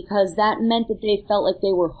that because that meant that they felt like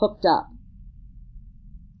they were hooked up.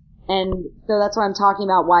 And so that's why I'm talking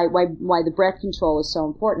about why the breath control is so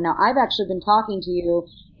important. Now, I've actually been talking to you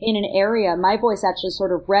in an area, my voice actually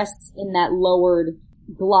sort of rests in that lowered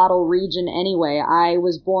glottal region anyway. I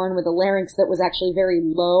was born with a larynx that was actually very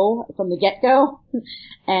low from the get-go,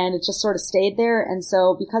 and it just sort of stayed there. And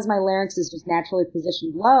so because my larynx is just naturally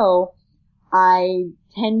positioned low, I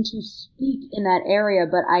tend to speak in that area,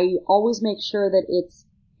 but I always make sure that it's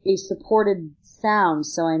a supported sound,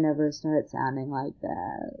 so I never start sounding like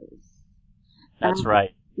this. That's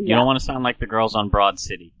right. You don't want to sound like the girls on Broad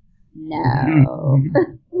City. No.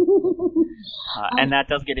 And that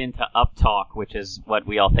does get into uptalk, which is what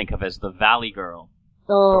we all think of as the Valley Girl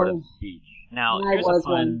sort of speech. Now, here's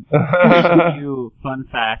a few fun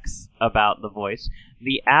facts about the voice.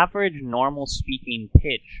 The average normal speaking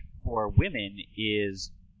pitch for women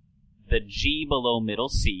is the G below middle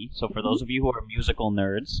C. So for those of you who are musical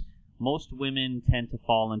nerds, most women tend to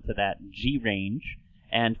fall into that G range.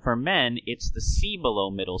 And for men, it's the C below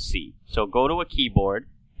middle C. So go to a keyboard,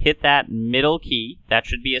 hit that middle key, that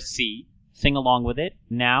should be a C, sing along with it.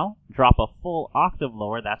 Now, drop a full octave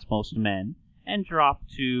lower, that's most men, and drop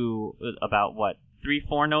to about,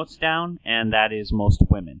 3-4 notes down, and that is most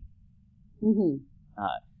women.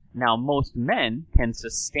 Now, most men can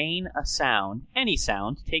sustain a sound, any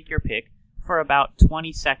sound, take your pick, for about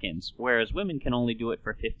 20 seconds, whereas women can only do it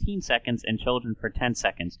for 15 seconds and children for 10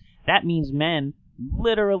 seconds. That means men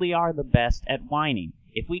literally are the best at whining.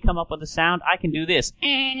 If we come up with a sound, I can do this.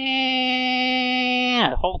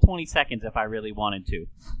 A whole 20 seconds if I really wanted to.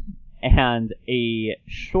 And a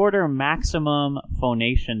shorter maximum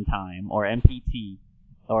phonation time, or MPT,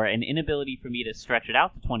 or an inability for me to stretch it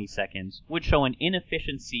out to 20 seconds, would show an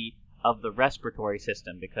inefficiency of the respiratory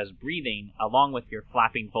system, because breathing, along with your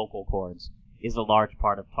flapping vocal cords, is a large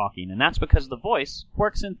part of talking. And that's because the voice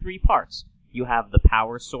works in 3 parts. You have the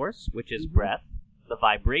power source, which is breath, the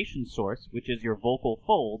vibration source, which is your vocal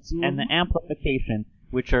folds, and the amplification,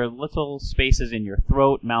 which are little spaces in your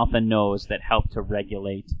throat, mouth, and nose that help to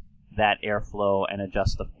regulate that airflow and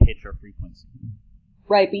adjust the pitch or frequency.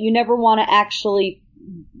 Right, but you never want to actually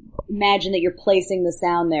imagine that you're placing the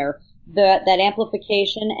sound there. That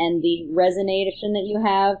amplification and the resonation that you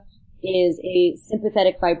have is a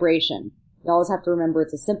sympathetic vibration. You always have to remember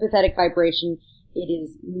it's a sympathetic vibration. It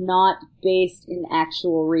is not based in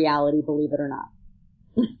actual reality, believe it or not.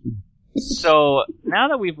 So, now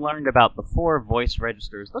that we've learned about the 4 voice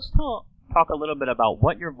registers, let's talk a little bit about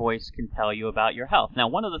what your voice can tell you about your health. Now,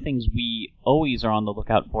 one of the things we always are on the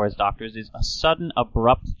lookout for as doctors is a sudden,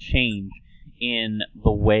 abrupt change in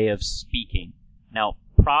the way of speaking. Now,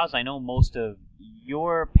 Praz, I know most of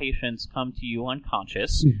your patients come to you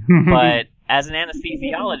unconscious, but as an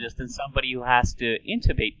anesthesiologist and somebody who has to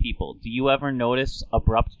intubate people, do you ever notice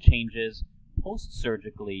abrupt changes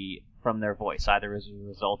post-surgically from their voice, either as a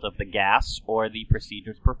result of the gas or the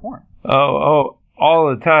procedures performed? Oh, all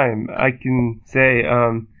the time, I can say.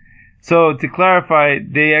 So to clarify,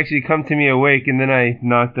 they actually come to me awake and then I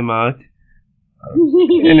knock them out.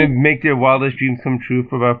 And then make their wildest dreams come true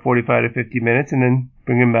for about 45 to 50 minutes and then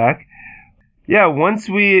bring them back. Yeah, once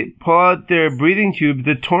we pull out their breathing tube,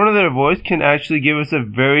 the tone of their voice can actually give us a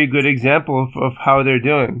very good example of how they're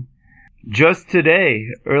doing. Just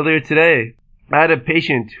earlier today, I had a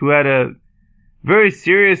patient who had a very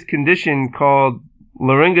serious condition called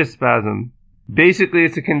laryngospasm. basically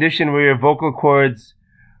it's a condition where your vocal cords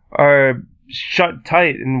are shut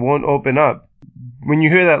tight and won't open up. When you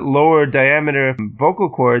hear that lower diameter vocal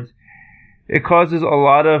cords, it causes a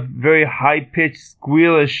lot of very high-pitched,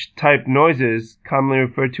 squealish type noises, commonly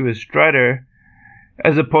referred to as stridor,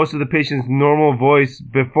 as opposed to the patient's normal voice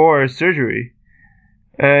before surgery.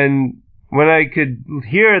 And when I could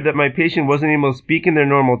hear that my patient wasn't able to speak in their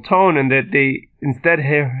normal tone and that they instead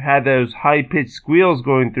had those high-pitched squeals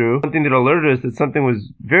going through, something that alerted us that something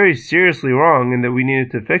was very seriously wrong and that we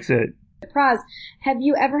needed to fix it. Praz, have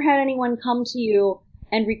you ever had anyone come to you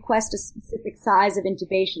and request a specific size of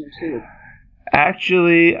intubation tube?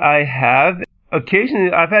 Actually, I have.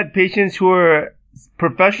 Occasionally, I've had patients who are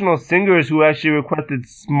professional singers who actually requested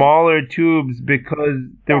smaller tubes because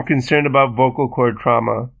they were concerned about vocal cord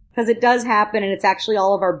trauma. Because it does happen, and it's actually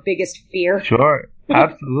all of our biggest fear. Sure,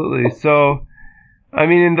 absolutely. So, I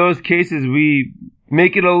mean, in those cases, we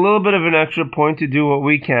make it a little bit of an extra point to do what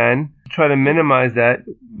we can, try to minimize that.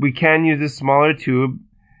 We can use a smaller tube.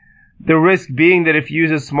 The risk being that if you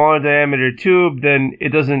use a smaller diameter tube, then it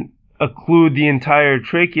doesn't occlude the entire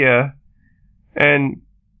trachea. And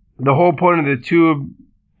the whole point of the tube,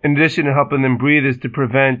 in addition to helping them breathe, is to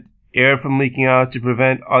prevent air from leaking out, to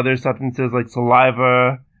prevent other substances like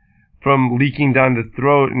saliva from leaking down the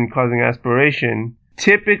throat and causing aspiration.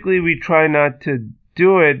 Typically, we try not to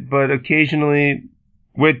do it, but occasionally,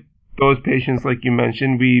 with those patients, like you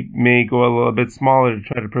mentioned, we may go a little bit smaller to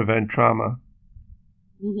try to prevent trauma.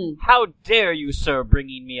 Mm-hmm. How dare you, sir,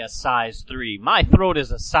 bringing me a size 3? My throat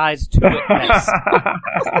is a size 2 at best.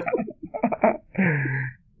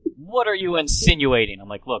 What are you insinuating? I'm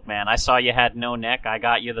like, look, man, I saw you had no neck. I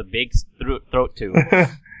got you the big throat tube.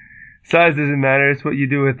 Size doesn't matter. It's what you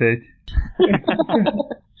do with it.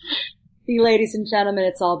 See, ladies and gentlemen,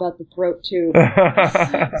 it's all about the throat tube.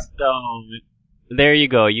 So, there you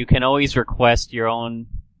go. You can always request your own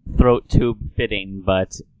throat tube fitting,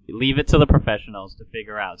 but leave it to the professionals to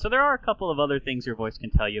figure out. So there are a couple of other things your voice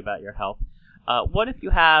can tell you about your health. What if you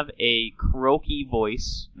have a croaky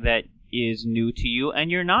voice that is new to you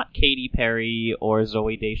and you're not Katy Perry or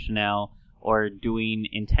Zooey Deschanel or doing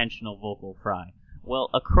intentional vocal fry? Well,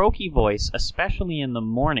 a croaky voice, especially in the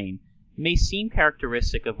morning, may seem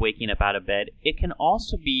characteristic of waking up out of bed. It can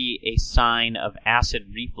also be a sign of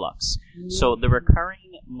acid reflux. So the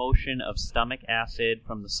recurring motion of stomach acid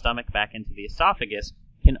from the stomach back into the esophagus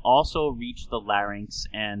can also reach the larynx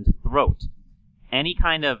and throat. Any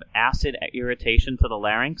kind of acid irritation to the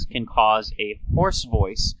larynx can cause a hoarse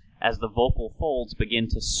voice as the vocal folds begin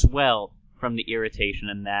to swell from the irritation,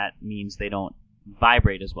 and that means they don't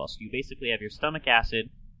vibrate as well. So you basically have your stomach acid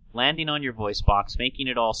landing on your voice box, making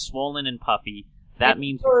it all swollen and puffy. That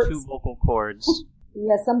means your two vocal cords.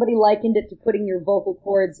 Yeah, somebody likened it to putting your vocal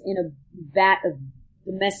cords in a vat of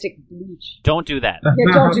domestic bleach. Don't do that.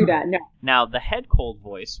 Yeah, don't do that, no. Now, the head cold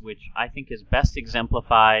voice, which I think is best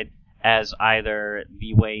exemplified as either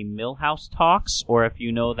the way Milhouse talks, or if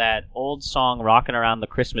you know that old song Rockin' Around the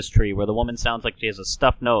Christmas Tree, where the woman sounds like she has a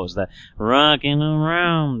stuffed nose, the rockin'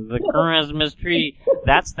 around the Christmas tree.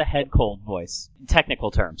 That's the head cold voice. Technical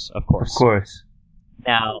terms, of course. Of course.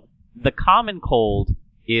 Now, the common cold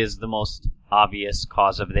is the most obvious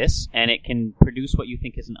cause of this, and it can produce what you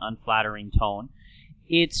think is an unflattering tone.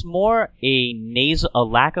 It's more a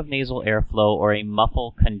lack of nasal airflow or a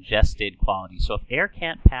muffled, congested quality. So if air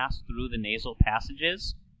can't pass through the nasal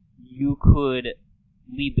passages, you could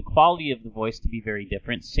lead the quality of the voice to be very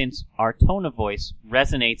different, since our tone of voice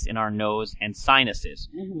resonates in our nose and sinuses.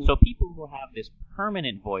 Mm-hmm. So people who have this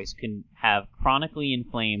permanent voice can have chronically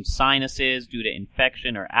inflamed sinuses due to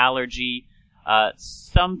infection or allergy.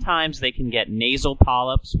 Sometimes they can get nasal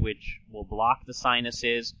polyps, which will block the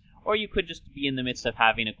sinuses. Or you could just be in the midst of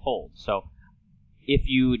having a cold. So if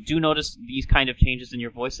you do notice these kind of changes in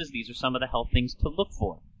your voices, these are some of the health things to look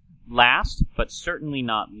for. Last, but certainly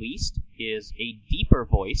not least, is a deeper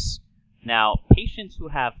voice. Now, patients who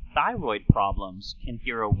have thyroid problems can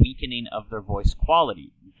hear a weakening of their voice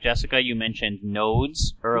quality. Jessica, you mentioned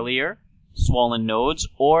nodes earlier, swollen nodes,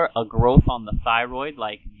 or a growth on the thyroid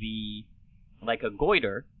like a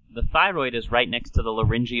goiter. The thyroid is right next to the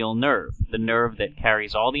laryngeal nerve, the nerve that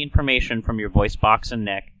carries all the information from your voice box and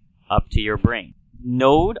neck up to your brain.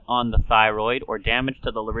 Node on the thyroid or damage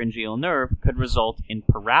to the laryngeal nerve could result in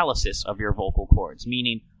paralysis of your vocal cords,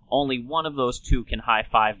 meaning only one of those two can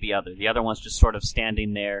high-five the other. The other one's just sort of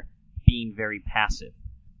standing there being very passive.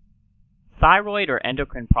 Thyroid or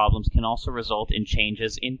endocrine problems can also result in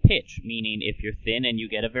changes in pitch, meaning if you're thin and you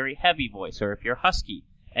get a very heavy voice, or if you're husky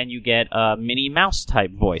and you get a Minnie Mouse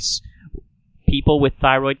type voice. People with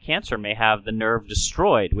thyroid cancer may have the nerve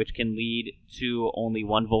destroyed, which can lead to only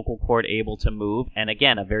one vocal cord able to move, and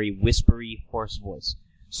again, a very whispery, hoarse voice.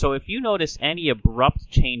 So if you notice any abrupt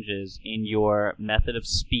changes in your method of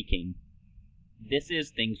speaking, this is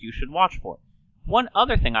things you should watch for. One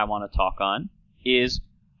other thing I want to talk on is,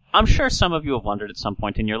 I'm sure some of you have wondered at some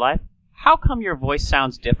point in your life, how come your voice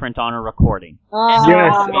sounds different on a recording? And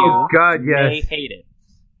Yes, some of you oh God, may yes. hate it.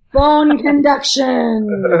 Bone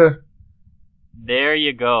conduction. There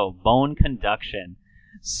you go, bone conduction.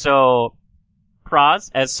 So, Praz,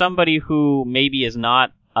 as somebody who maybe is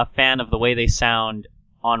not a fan of the way they sound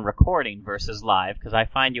on recording versus live, because I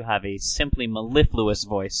find you have a simply mellifluous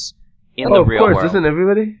voice in the real of course, world. doesn't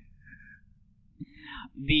everybody?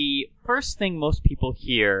 The first thing most people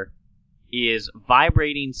hear is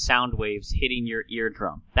vibrating sound waves hitting your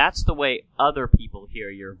eardrum. That's the way other people hear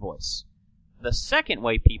your voice. The second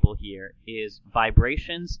way people hear is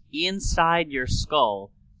vibrations inside your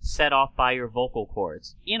skull set off by your vocal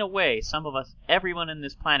cords. In a way, some of us, everyone in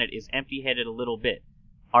this planet is empty-headed a little bit.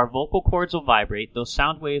 Our vocal cords will vibrate, those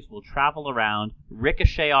sound waves will travel around,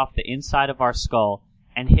 ricochet off the inside of our skull,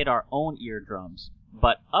 and hit our own eardrums.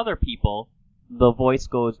 But other people, the voice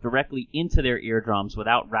goes directly into their eardrums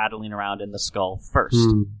without rattling around in the skull first.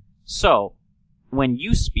 So, when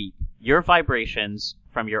you speak, your vibrations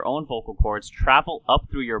from your own vocal cords travel up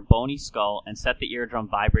through your bony skull and set the eardrum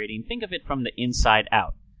vibrating. Think of it from the inside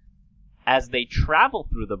out. As they travel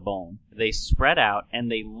through the bone, they spread out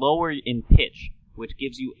and they lower in pitch, which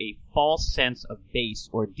gives you a false sense of bass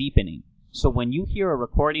or deepening. So when you hear a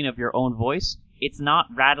recording of your own voice, it's not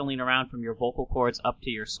rattling around from your vocal cords up to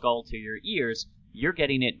your skull to your ears. You're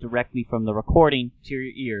getting it directly from the recording to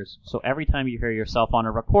your ears. So every time you hear yourself on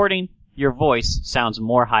a recording, your voice sounds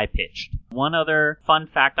more high-pitched. One other fun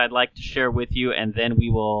fact I'd like to share with you, and then we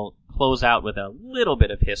will close out with a little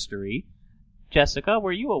bit of history. Jessica,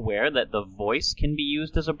 were you aware that the voice can be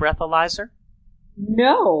used as a breathalyzer?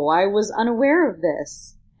 No, I was unaware of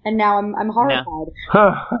this. And now I'm horrified.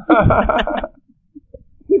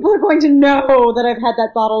 People are going to know that I've had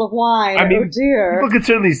that bottle of wine. I mean, oh dear. people could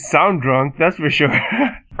certainly sound drunk, that's for sure.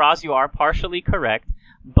 Praz, you are partially correct,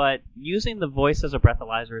 but using the voice as a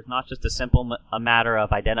breathalyzer is not just a simple a matter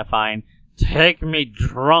of identifying, take me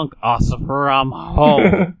drunk, Ossifer, I'm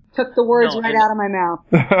home. Took the words right out of my mouth.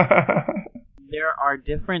 There are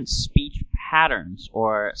different speech patterns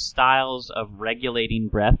or styles of regulating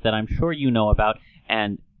breath that I'm sure you know about,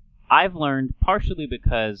 and I've learned partially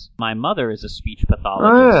because my mother is a speech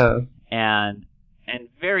pathologist and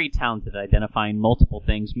very talented at identifying multiple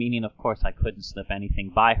things, meaning, of course, I couldn't slip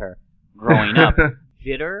anything by her growing up.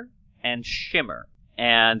 Jitter and shimmer.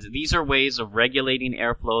 And these are ways of regulating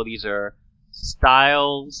airflow. These are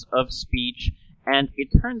styles of speech. And it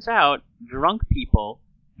turns out drunk people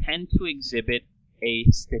tend to exhibit a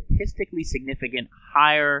statistically significant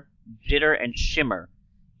higher jitter and shimmer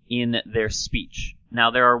in their speech. Now,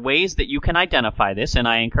 there are ways that you can identify this, and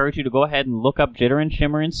I encourage you to go ahead and look up jitter and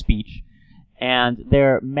shimmer in speech. And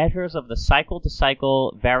they're measures of the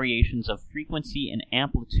cycle-to-cycle variations of frequency and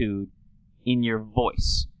amplitude in your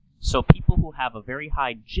voice. So people who have a very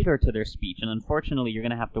high jitter to their speech, and unfortunately you're going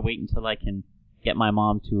to have to wait until I can get my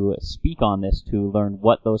mom to speak on this to learn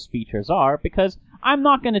what those features are, because I'm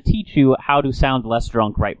not going to teach you how to sound less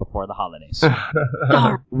drunk right before the holidays.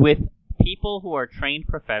 With people who are trained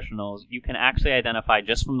professionals, you can actually identify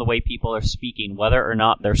just from the way people are speaking, whether or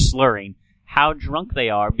not they're slurring, how drunk they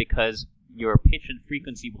are, because your pitch and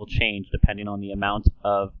frequency will change depending on the amount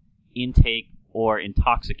of intake or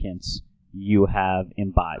intoxicants you have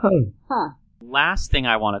imbibed. Last thing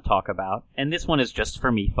I want to talk about, and this one is just for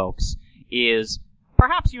me, folks, is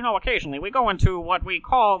perhaps you know occasionally we go into what we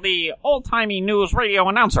call the old-timey news radio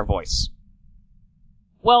announcer voice.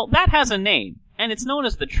 Well, that has a name, and it's known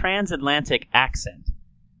as the transatlantic accent.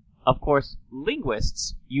 Of course,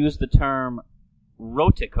 linguists use the term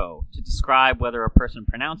rotico to describe whether a person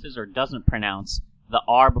pronounces or doesn't pronounce the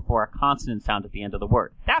R before a consonant sound at the end of the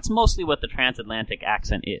word. That's mostly what the transatlantic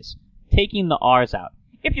accent is, taking the R's out.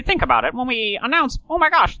 If you think about it, when we announce, oh my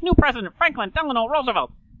gosh, new President Franklin Delano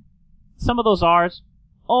Roosevelt, some of those R's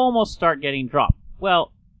almost start getting dropped.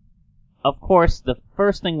 Well, of course, the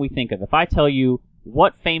first thing we think of, if I tell you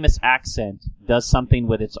what famous accent does something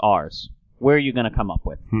with its R's, where are you going to come up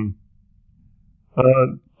with?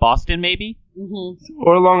 Boston, maybe? Mm-hmm.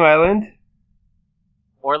 Or Long Island.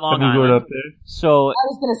 Or Long Island. Up there. So I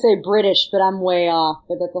was going to say British, but I'm way off,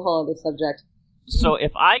 but that's a whole other subject. So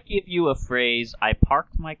if I give you a phrase, I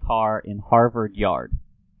parked my car in Harvard Yard,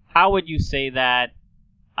 how would you say that,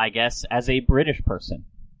 I guess, as a British person?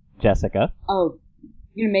 Jessica? Oh,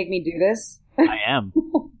 you gonna make me do this? I am.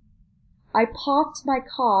 I parked my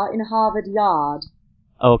car in Harvard Yard.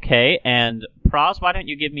 Okay, and Praz, why don't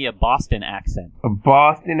you give me a Boston accent? A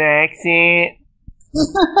Boston accent?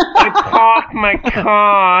 I parked my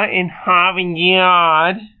car in Harvard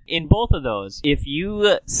Yard. In both of those, if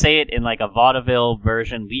you say it in like a vaudeville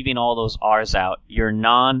version, leaving all those R's out, you're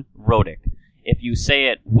non-rhotic. If you say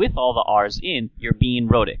it with all the R's in, you're being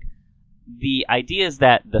rhotic. The idea is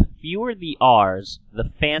that the fewer the R's, the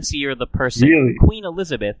fancier the person. Really? Queen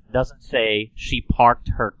Elizabeth doesn't say she parked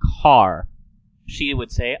her car. She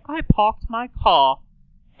would say, I parked my car.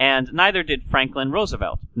 And neither did Franklin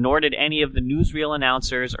Roosevelt, nor did any of the newsreel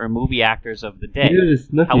announcers or movie actors of the day.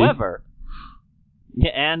 However,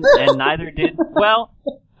 and neither did, well,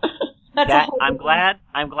 I'm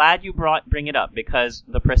glad you bring it up, because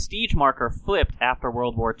the prestige marker flipped after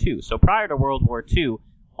World War II. So prior to World War II,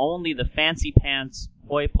 only the fancy pants,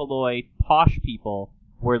 hoi polloi, posh people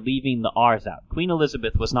were leaving the R's out. Queen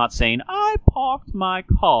Elizabeth was not saying, I parked my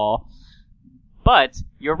car. But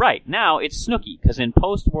you're right. Now it's Snooki, because in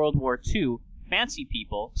post-World War II, fancy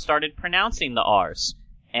people started pronouncing the R's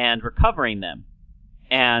and recovering them.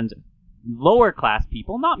 And lower-class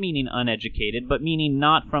people, not meaning uneducated, but meaning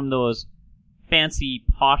not from those fancy,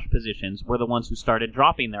 posh positions, were the ones who started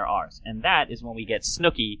dropping their R's. And that is when we get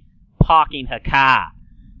Snooki parking her car.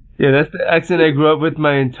 Yeah, that's the accent I grew up with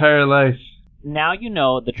my entire life. Now you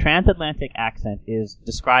know the transatlantic accent is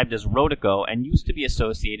described as rhotico and used to be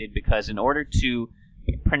associated because in order to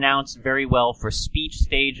pronounce very well for speech,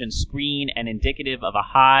 stage, and screen and indicative of a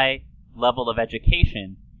high level of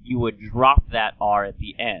education, you would drop that R at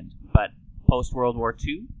the end. But post-World War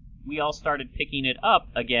II, we all started picking it up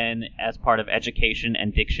again as part of education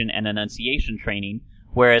and diction and enunciation training,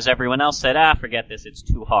 whereas everyone else said, forget this, it's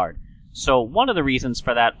too hard. So one of the reasons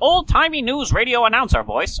for that old-timey news radio announcer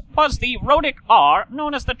voice was the rhotic R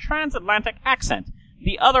known as the transatlantic accent.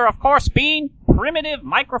 The other, of course, being primitive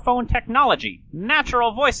microphone technology.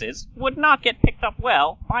 Natural voices would not get picked up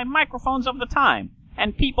well by microphones of the time,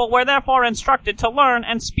 and people were therefore instructed to learn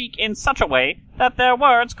and speak in such a way that their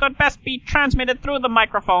words could best be transmitted through the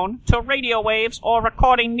microphone to radio waves or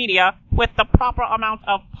recording media with the proper amount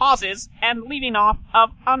of pauses and leaving off of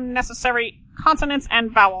unnecessary consonants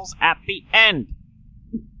and vowels at the end.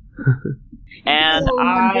 And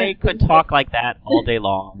I could talk like that all day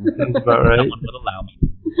long. That's about right. No one would allow me.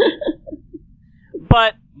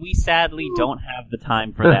 But we sadly don't have the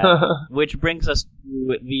time for that. Which brings us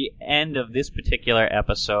to the end of this particular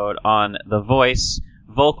episode on the voice,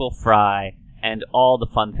 vocal fry, and all the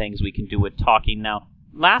fun things we can do with talking. Now,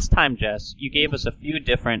 last time, Jess, you gave us a few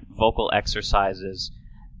different vocal exercises.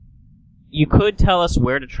 You could tell us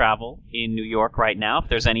where to travel in New York right now, if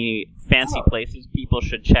there's any fancy places people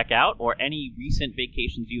should check out, or any recent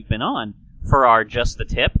vacations you've been on for our Just the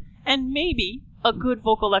Tip, and maybe a good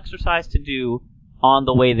vocal exercise to do on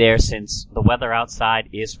the way there, since the weather outside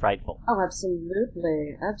is frightful. Oh,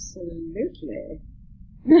 absolutely. Absolutely.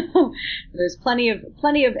 There's plenty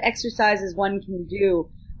of exercises one can do,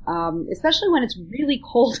 especially when it's really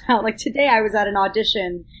cold out. Like today I was at an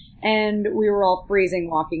audition, and we were all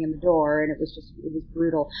freezing walking in the door, and it was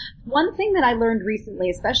brutal. One thing that I learned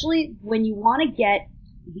recently, especially when you want to get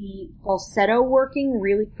the falsetto working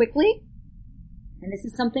really quickly, and this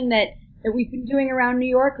is something that we've been doing around New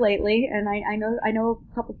York lately, and I know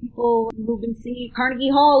a couple people who've been singing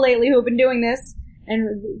Carnegie Hall lately who've been doing this,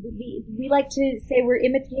 and we like to say we're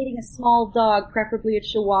imitating a small dog, preferably a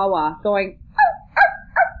Chihuahua, going.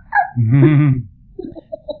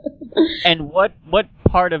 And what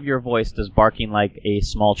part of your voice does barking like a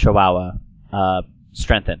small chihuahua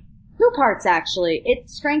strengthen? Two parts, actually. It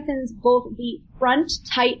strengthens both the front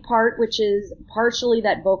tight part, which is partially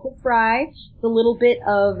that vocal fry, the little bit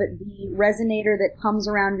of the resonator that comes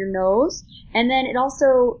around your nose, and then it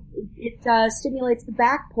also stimulates the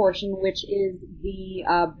back portion, which is the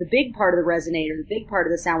big part of the resonator, the big part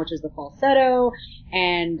of the sound, which is the falsetto,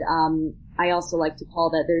 and I also like to call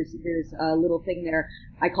that, there's a little thing there,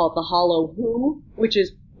 I call it the hollow whoo, which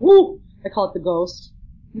is whoo, I call it the ghost.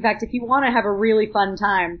 In fact, if you want to have a really fun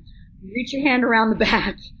time, reach your hand around the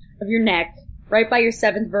back of your neck, right by your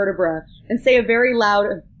seventh vertebra, and say a very loud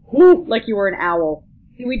whoo, like you were an owl.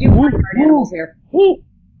 See, we do barnyard animals here. Whoo,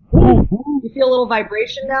 whoo, whoo. You feel a little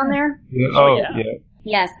vibration down there? Yeah. Oh, yeah.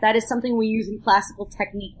 Yes, that is something we use in classical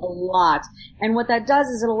technique a lot. And what that does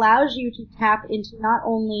is it allows you to tap into not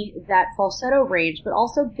only that falsetto range, but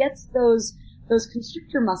also gets those those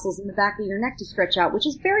constrictor muscles in the back of your neck to stretch out, which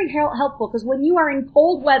is very helpful because when you are in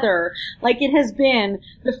cold weather, like it has been,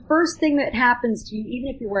 the first thing that happens to you,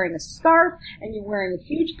 even if you're wearing a scarf and you're wearing a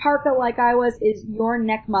huge parka like I was, is your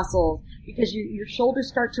neck muscles, because your shoulders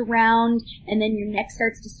start to round and then your neck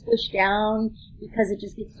starts to squish down because it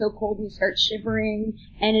just gets so cold and you start shivering,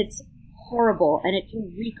 and it's horrible, and it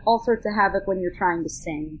can wreak all sorts of havoc when you're trying to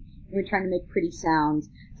sing, when you're trying to make pretty sounds.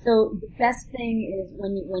 So the best thing is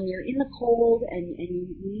when you're in the cold and you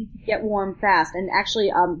need to get warm fast. And actually,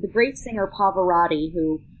 the great singer Pavarotti,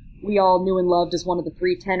 who we all knew and loved as one of the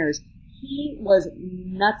three tenors, he was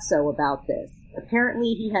nutso about this.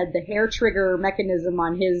 Apparently, he had the hair trigger mechanism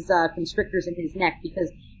on his constrictors in his neck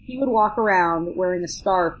because he would walk around wearing a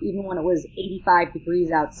scarf even when it was 85 degrees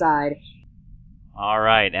outside. All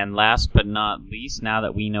right, and last but not least, now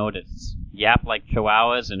that we know to yap like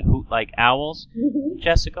chihuahuas and hoot like owls,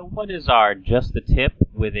 Jessica, what is our Just the Tip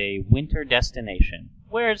with a winter destination?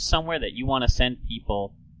 Where's somewhere that you want to send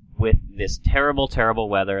people with this terrible, terrible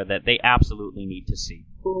weather that they absolutely need to see?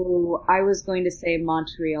 Ooh, I was going to say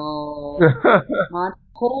Montreal.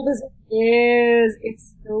 Cold as it is,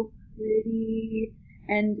 it's so pretty.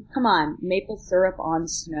 And come on, maple syrup on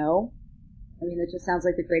snow. I mean, it just sounds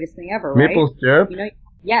like the greatest thing ever, right? Maple syrup? You know,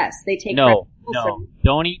 yes, they take No,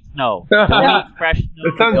 don't eat snow. Don't eat fresh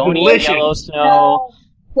snow. Don't eat yellow snow. No,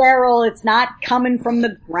 Cheryl, it's not coming from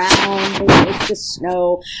the ground. It's the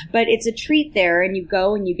snow. But it's a treat there, and you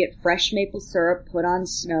go and you get fresh maple syrup put on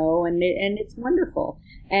snow, and it's wonderful.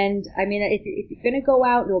 And, I mean, if you're going to go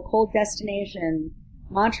out to a cold destination,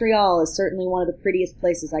 Montreal is certainly one of the prettiest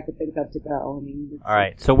places I could think of to go. I mean, all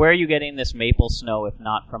right, so where are you getting this maple snow if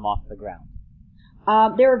not from off the ground?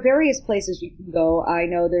 There are various places you can go. I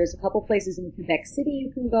know there's a couple places in Quebec City you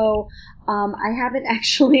can go. I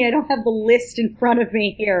don't have the list in front of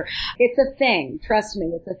me here. It's a thing. Trust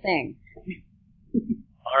me, it's a thing.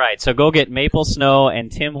 All right, so go get maple snow and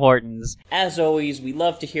Tim Hortons. As always, we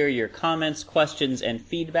love to hear your comments, questions, and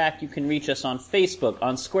feedback. You can reach us on Facebook,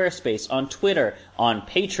 on Squarespace, on Twitter, on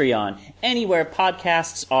Patreon, anywhere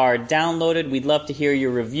podcasts are downloaded. We'd love to hear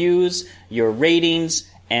your reviews, your ratings,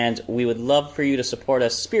 and we would love for you to support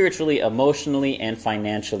us spiritually, emotionally, and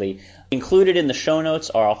financially. Included in the show notes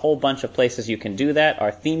are a whole bunch of places you can do that.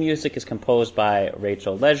 Our theme music is composed by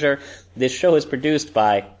Rachel Leisure. This show is produced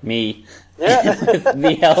by me,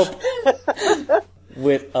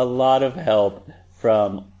 with a lot of help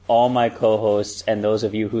from all my co-hosts and those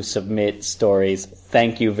of you who submit stories.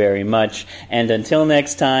 Thank you very much. And until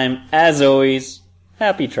next time, as always,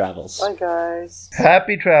 happy travels. Bye, guys.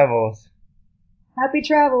 Happy travels. Happy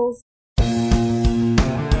travels.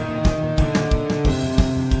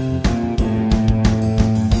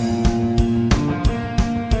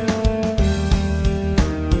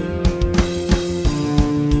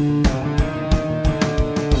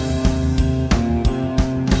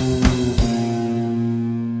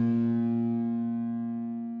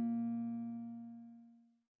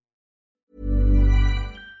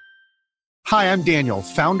 Hi, I'm Daniel,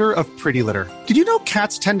 founder of Pretty Litter. Did you know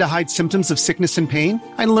cats tend to hide symptoms of sickness and pain?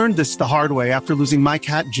 I learned this the hard way after losing my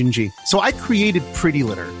cat, Gingy. So I created Pretty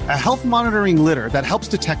Litter, a health monitoring litter that helps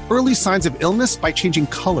detect early signs of illness by changing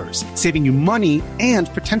colors, saving you money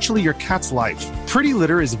and potentially your cat's life. Pretty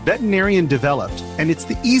Litter is veterinarian developed, and it's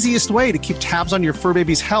the easiest way to keep tabs on your fur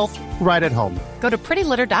baby's health right at home. Go to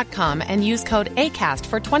prettylitter.com and use code ACAST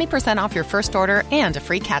for 20% off your first order and a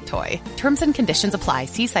free cat toy. Terms and conditions apply.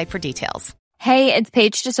 See site for details. Hey, it's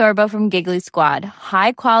Paige DeSorbo from Giggly Squad.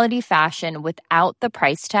 High quality fashion without the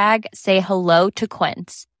price tag. Say hello to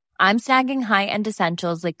Quince. I'm snagging high-end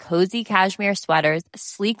essentials like cozy cashmere sweaters,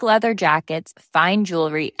 sleek leather jackets, fine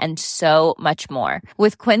jewelry, and so much more.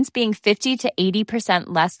 With Quince being 50 to 80%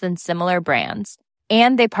 less than similar brands.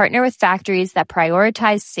 And they partner with factories that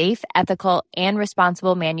prioritize safe, ethical, and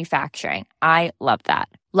responsible manufacturing. I love that.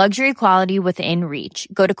 Luxury quality within reach.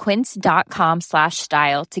 Go to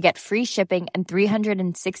quince.com/style to get free shipping and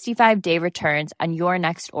 365-day returns on your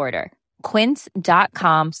next order.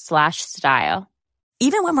 Quince.com/style.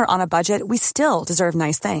 Even when we're on a budget, we still deserve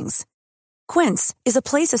nice things. Quince is a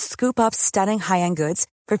place to scoop up stunning high-end goods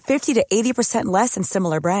for 50 to 80% less than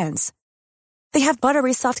similar brands. They have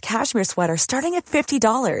buttery soft cashmere sweaters starting at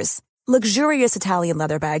 $50, luxurious Italian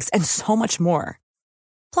leather bags, and so much more.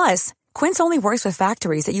 Plus, Quince only works with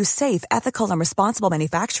factories that use safe, ethical, and responsible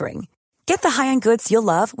manufacturing. Get the high-end goods you'll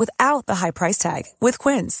love without the high price tag with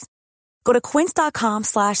Quince. Go to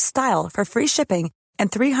quince.com/style for free shipping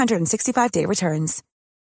and 365-day returns.